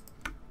up.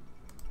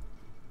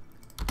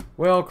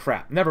 Well,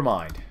 crap. Never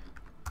mind.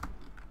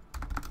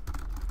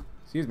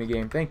 Excuse me,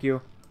 game. Thank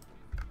you.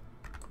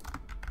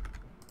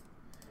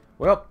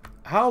 Well,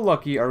 how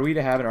lucky are we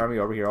to have an army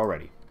over here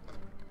already?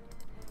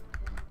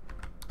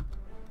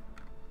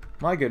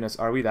 My goodness,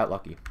 are we that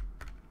lucky?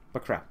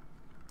 But crap.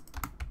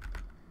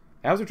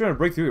 As we're trying to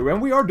break through,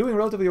 and we are doing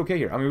relatively okay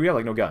here. I mean, we have,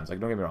 like, no guns. Like,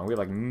 don't get me wrong. We have,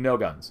 like, no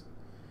guns.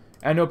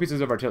 And no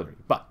pieces of artillery.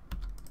 But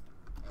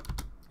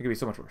it could be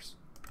so much worse.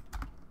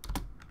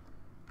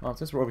 Well,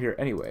 since we're over here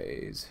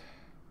anyways.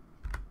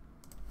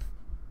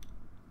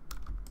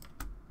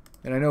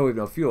 And I know we have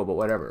no fuel, but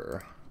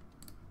whatever.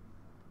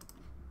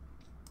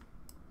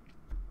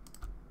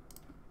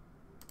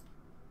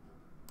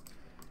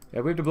 Yeah,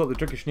 if we have to blow up the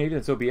Turkish Navy,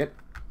 then so be it.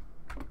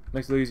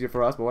 Makes it a little easier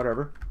for us, but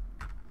whatever.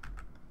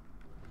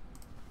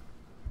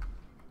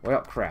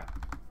 Well, crap.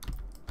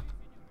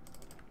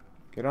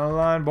 Get on the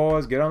line,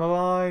 boys. Get on the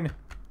line.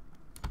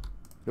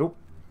 Nope.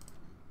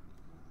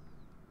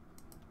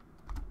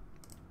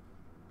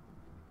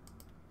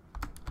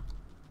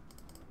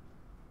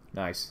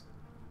 Nice.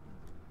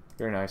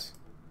 Very nice.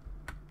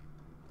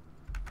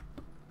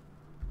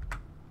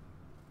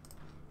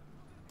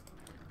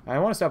 I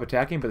want to stop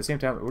attacking, but at the same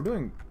time, we're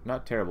doing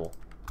not terrible.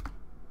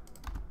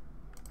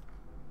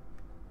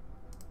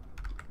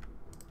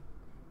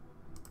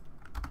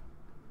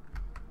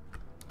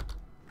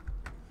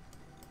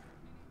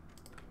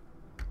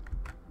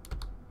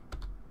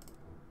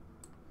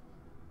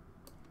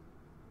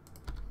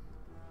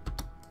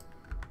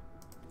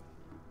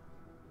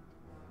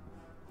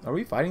 Are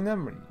we fighting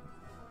them?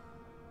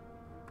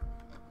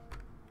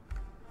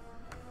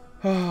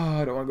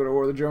 I don't want to go to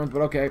war with the Germans,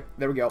 but okay.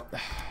 There we go.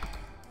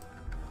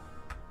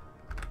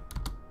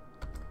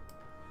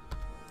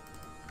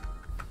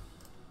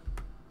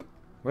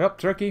 Well,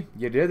 Turkey,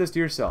 you did this to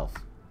yourself.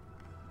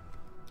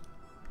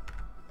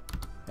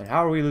 And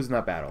how are we losing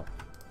that battle?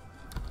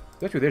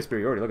 Especially with air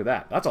superiority. Look at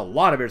that. That's a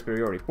lot of air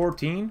superiority.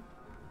 14?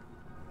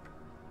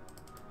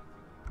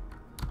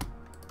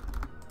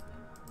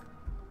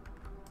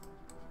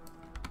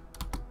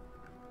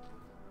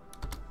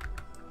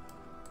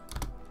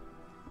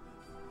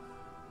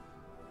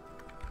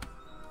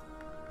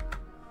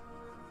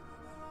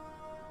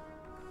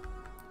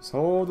 Just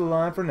hold the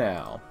line for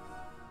now.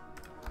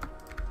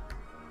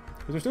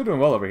 Because we're still doing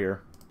well over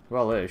here.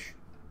 Well-ish.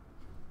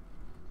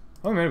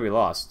 How many men have we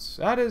lost?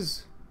 That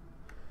is...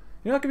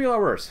 You know, that could be a lot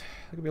worse.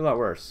 That could be a lot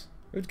worse.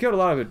 We've killed a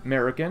lot of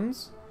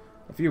Americans.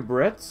 A few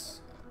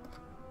Brits.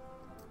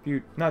 A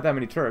few... Not that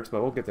many Turks,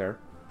 but we'll get there.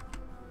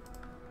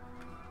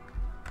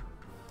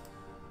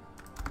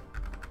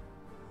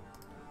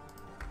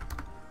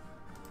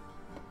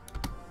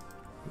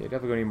 Yeah,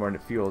 definitely gonna need more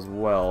into fuel as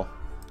well.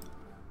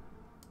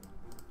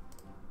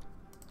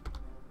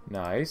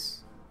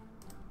 Nice.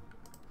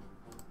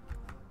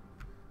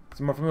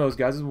 Some more from those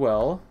guys as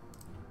well.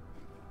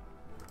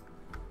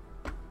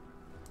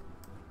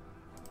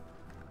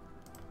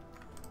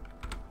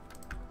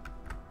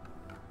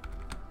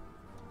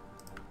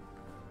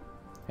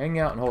 Hang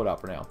out and hold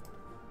out for now.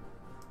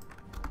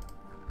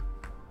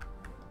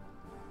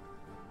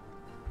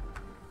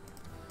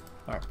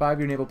 Alright,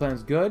 5-year naval plan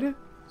is good.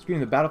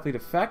 Screening the battlefleet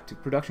effect.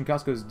 Production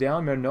cost goes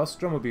down. Mare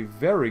Nostrum would be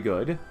very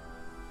good.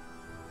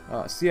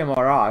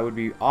 CMRI would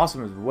be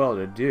awesome as well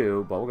to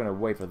do, but we're going to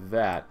wait for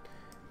that.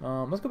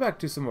 Let's go back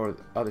to some more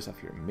other stuff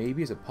here.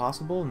 Maybe, is it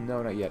possible?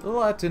 No, not yet.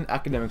 Latin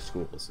academic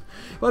schools.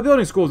 By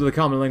building schools with a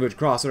common language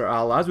across our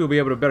allies, we will be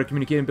able to better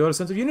communicate and build a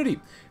sense of unity,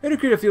 and to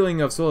create a feeling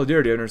of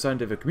solidarity in our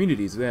scientific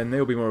communities. Then they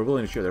will be more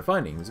willing to share their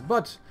findings.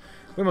 But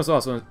we must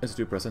also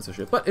institute press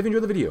censorship. But if you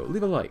enjoyed the video,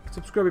 leave a like,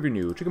 subscribe if you're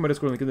new, check out my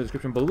Discord link in the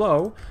description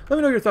below. Let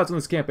me know your thoughts on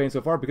this campaign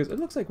so far, because it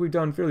looks like we've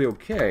done fairly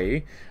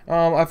okay.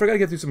 I forgot to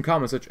get through some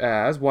comments such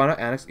as, why not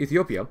annex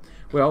Ethiopia?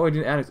 Well, we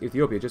didn't annex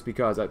Ethiopia just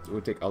because that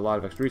would take a lot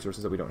of extra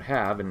resources that we don't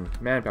have, and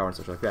manpower and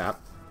such like that.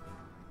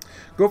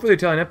 Go for the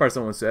Italian Empire,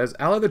 someone says.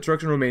 Ally the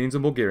Turks and Romanians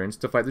and Bulgarians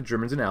to fight the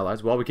Germans and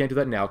Allies. Well, we can't do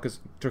that now because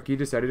Turkey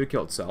decided to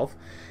kill itself.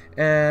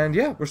 And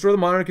yeah, restore the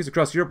monarchies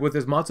across Europe with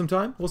this mod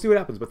sometime. We'll see what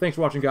happens. But thanks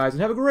for watching, guys,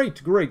 and have a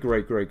great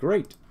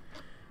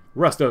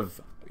rest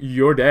of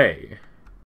your day.